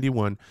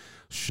 1991,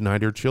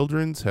 Schneider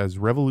Children's has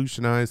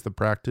revolutionized the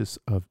practice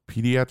of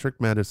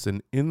pediatric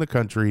medicine in the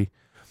country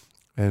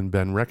and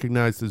been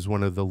recognized as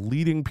one of the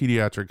leading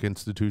pediatric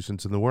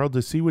institutions in the world.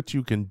 To see what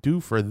you can do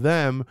for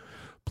them,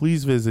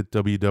 please visit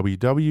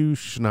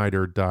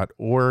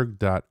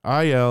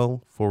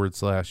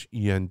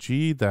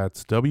www.schneider.org.il/ENG.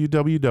 That's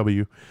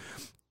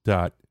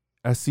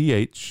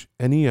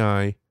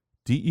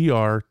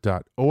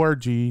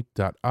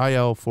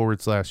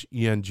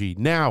www.schneider.org.il/ENG.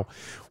 Now,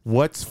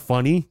 what's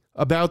funny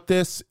about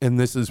this, and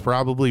this is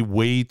probably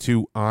way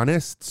too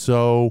honest,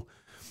 so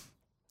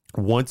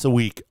once a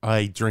week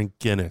I drink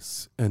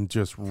Guinness and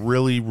just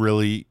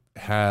really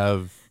I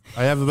have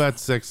about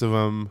 6 of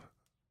them.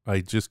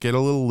 I just get a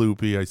little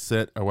loopy. I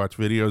watch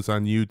videos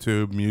on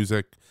YouTube,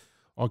 music,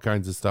 all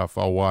kinds of stuff.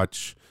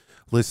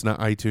 Listen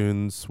to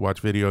iTunes,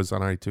 watch videos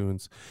on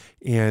iTunes.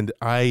 And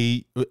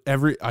I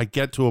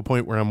get to a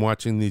point where I'm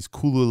watching these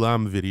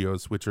Kululam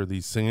videos, which are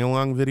these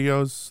sing-along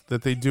videos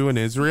that they do in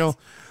Israel.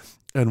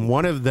 And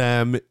one of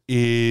them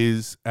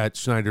is at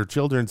Schneider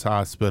Children's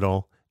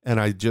Hospital, and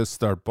I just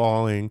start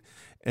bawling,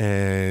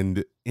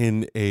 and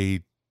in a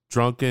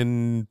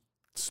drunken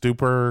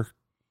stupor,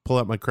 pull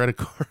out my credit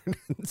card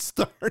and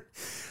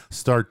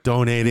start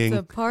donating. It's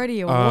a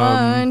party of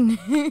one.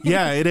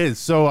 Yeah, it is.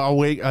 So I'll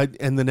wait,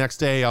 and the next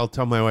day I'll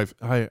tell my wife,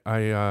 I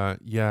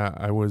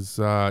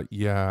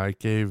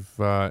gave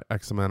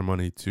X amount of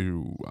money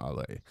to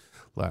Ale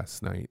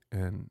last night,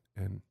 and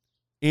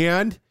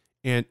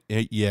I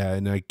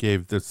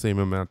gave the same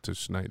amount to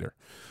Schneider,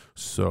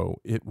 so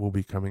it will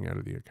be coming out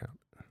of the account.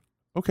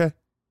 Okay.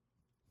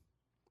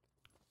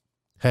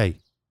 Hey,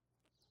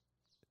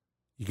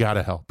 you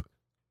gotta help.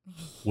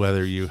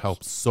 Whether you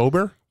help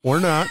sober or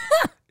not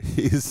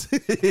is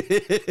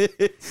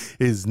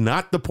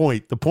not the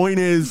point. The point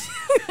is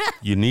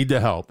you need to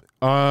help.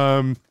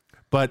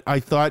 But I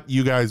thought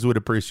you guys would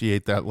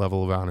appreciate that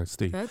level of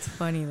honesty. That's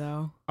funny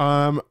though.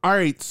 All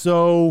right,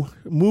 so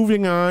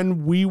moving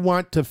on, we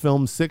want to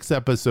film 6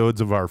 episodes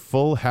of our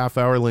full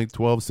half-hour length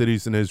 12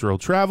 Cities in Israel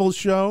travel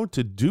show.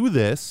 To do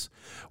this,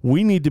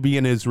 we need to be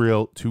in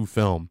Israel to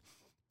film.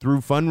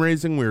 Through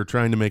fundraising, we are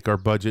trying to make our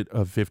budget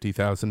of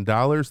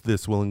 $50,000.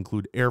 This will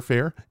include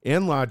airfare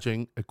and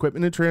lodging,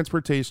 equipment and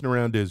transportation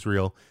around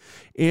Israel,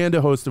 and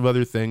a host of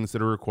other things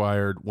that are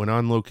required when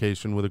on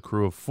location with a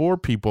crew of 4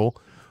 people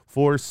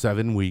for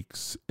 7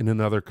 weeks in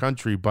another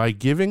country. By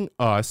giving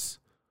us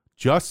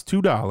just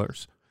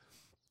 $2,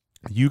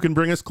 you can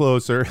bring us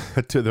closer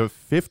to the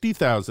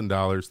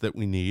 $50,000 that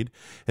we need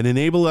and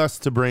enable us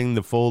to bring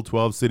the full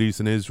 12 Cities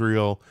in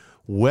Israel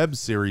web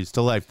series to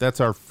life.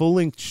 That's our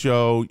full-length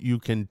show. You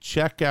can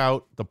check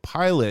out the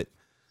pilot.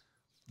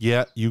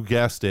 Yeah, you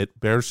guessed it,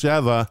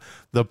 Beersheva,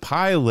 the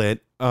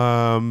pilot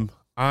on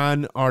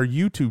our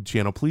YouTube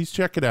channel. Please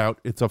check it out.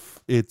 I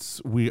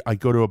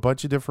go to a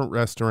bunch of different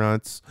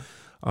restaurants,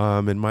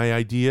 and my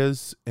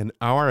ideas and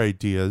our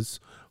ideas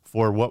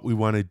for what we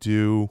want to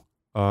do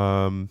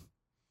are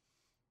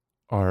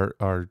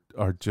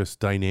just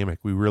dynamic.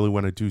 We really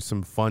want to do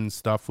some fun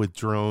stuff with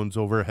drones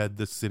overhead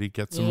the city,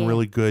 get some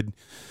really good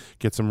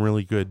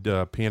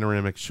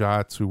panoramic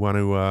shots. We want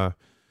to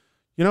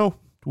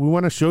we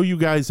want to show you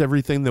guys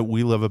everything that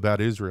we love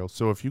about Israel.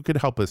 So if you could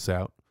help us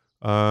out,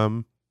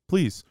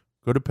 please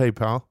go to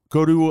PayPal,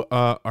 go to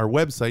our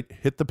website,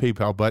 hit the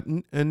PayPal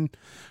button, and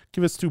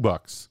give us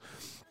 $2.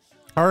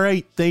 All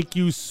right, thank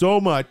you so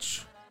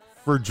much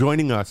for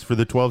joining us for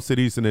the 12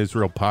 Cities in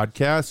Israel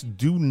podcast.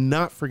 Do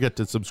not forget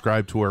to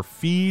subscribe to our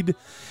feed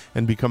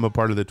and become a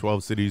part of the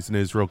 12 Cities in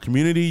Israel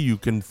community. You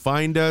can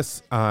find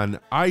us on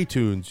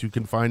iTunes. You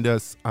can find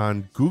us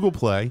on Google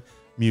Play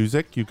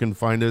Music. You can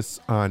find us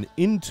on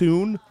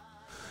Intune,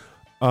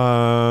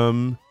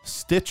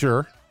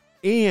 Stitcher,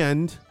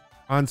 and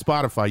on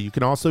Spotify. You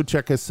can also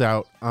check us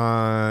out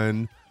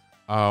on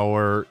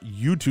our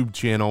YouTube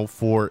channel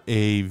for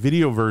a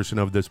video version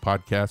of this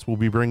podcast. We'll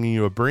be bringing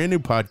you a brand new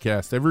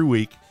podcast every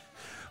week.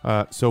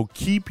 So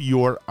keep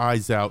your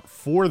eyes out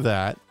for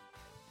that.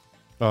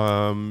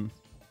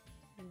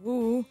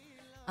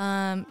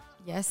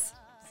 Yes.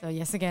 So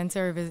yes, again,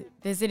 so we're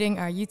visiting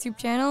our YouTube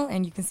channel,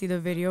 and you can see the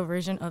video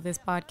version of this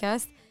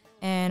podcast.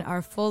 And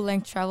our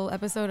full-length travel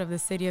episode of the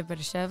city of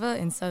Beersheva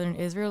in southern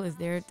Israel is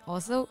there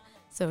also.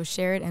 So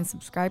share it and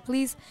subscribe,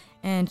 please.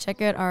 And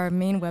check out our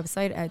main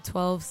website at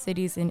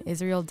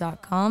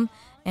 12citiesinisrael.com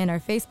and our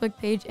Facebook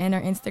page and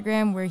our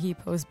Instagram, where he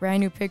posts brand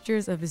new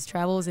pictures of his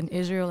travels in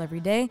Israel every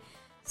day.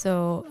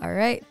 So, all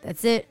right,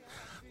 that's it.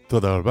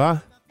 Toda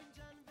רבה.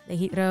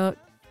 להתראות.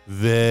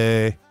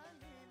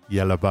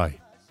 ויאללה ביי.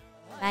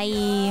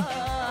 Bye.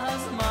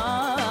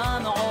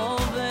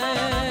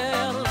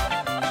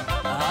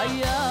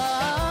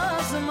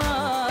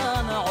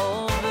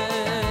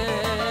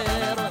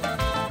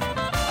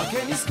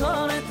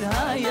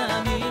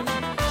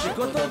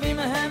 טובים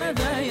הם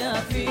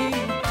ויפים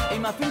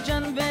עם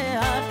הפינג'אן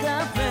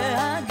והקפה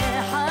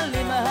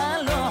הגחלים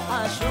הלא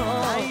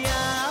חשוב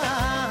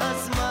היה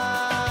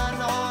הזמן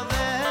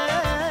עובר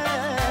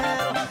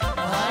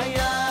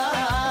היה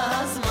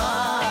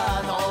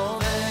הזמן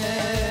עובר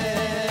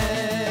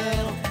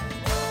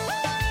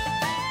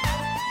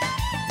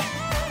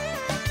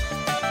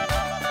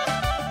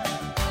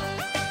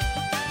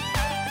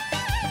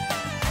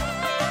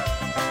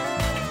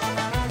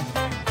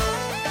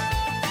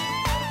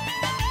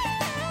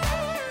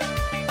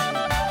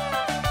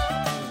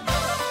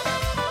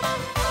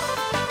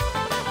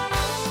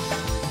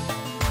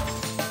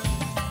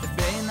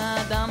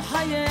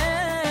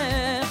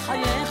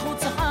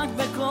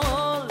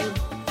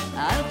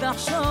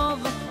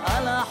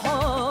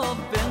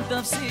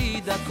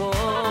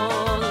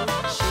הכל.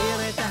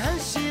 שיר את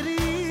השירים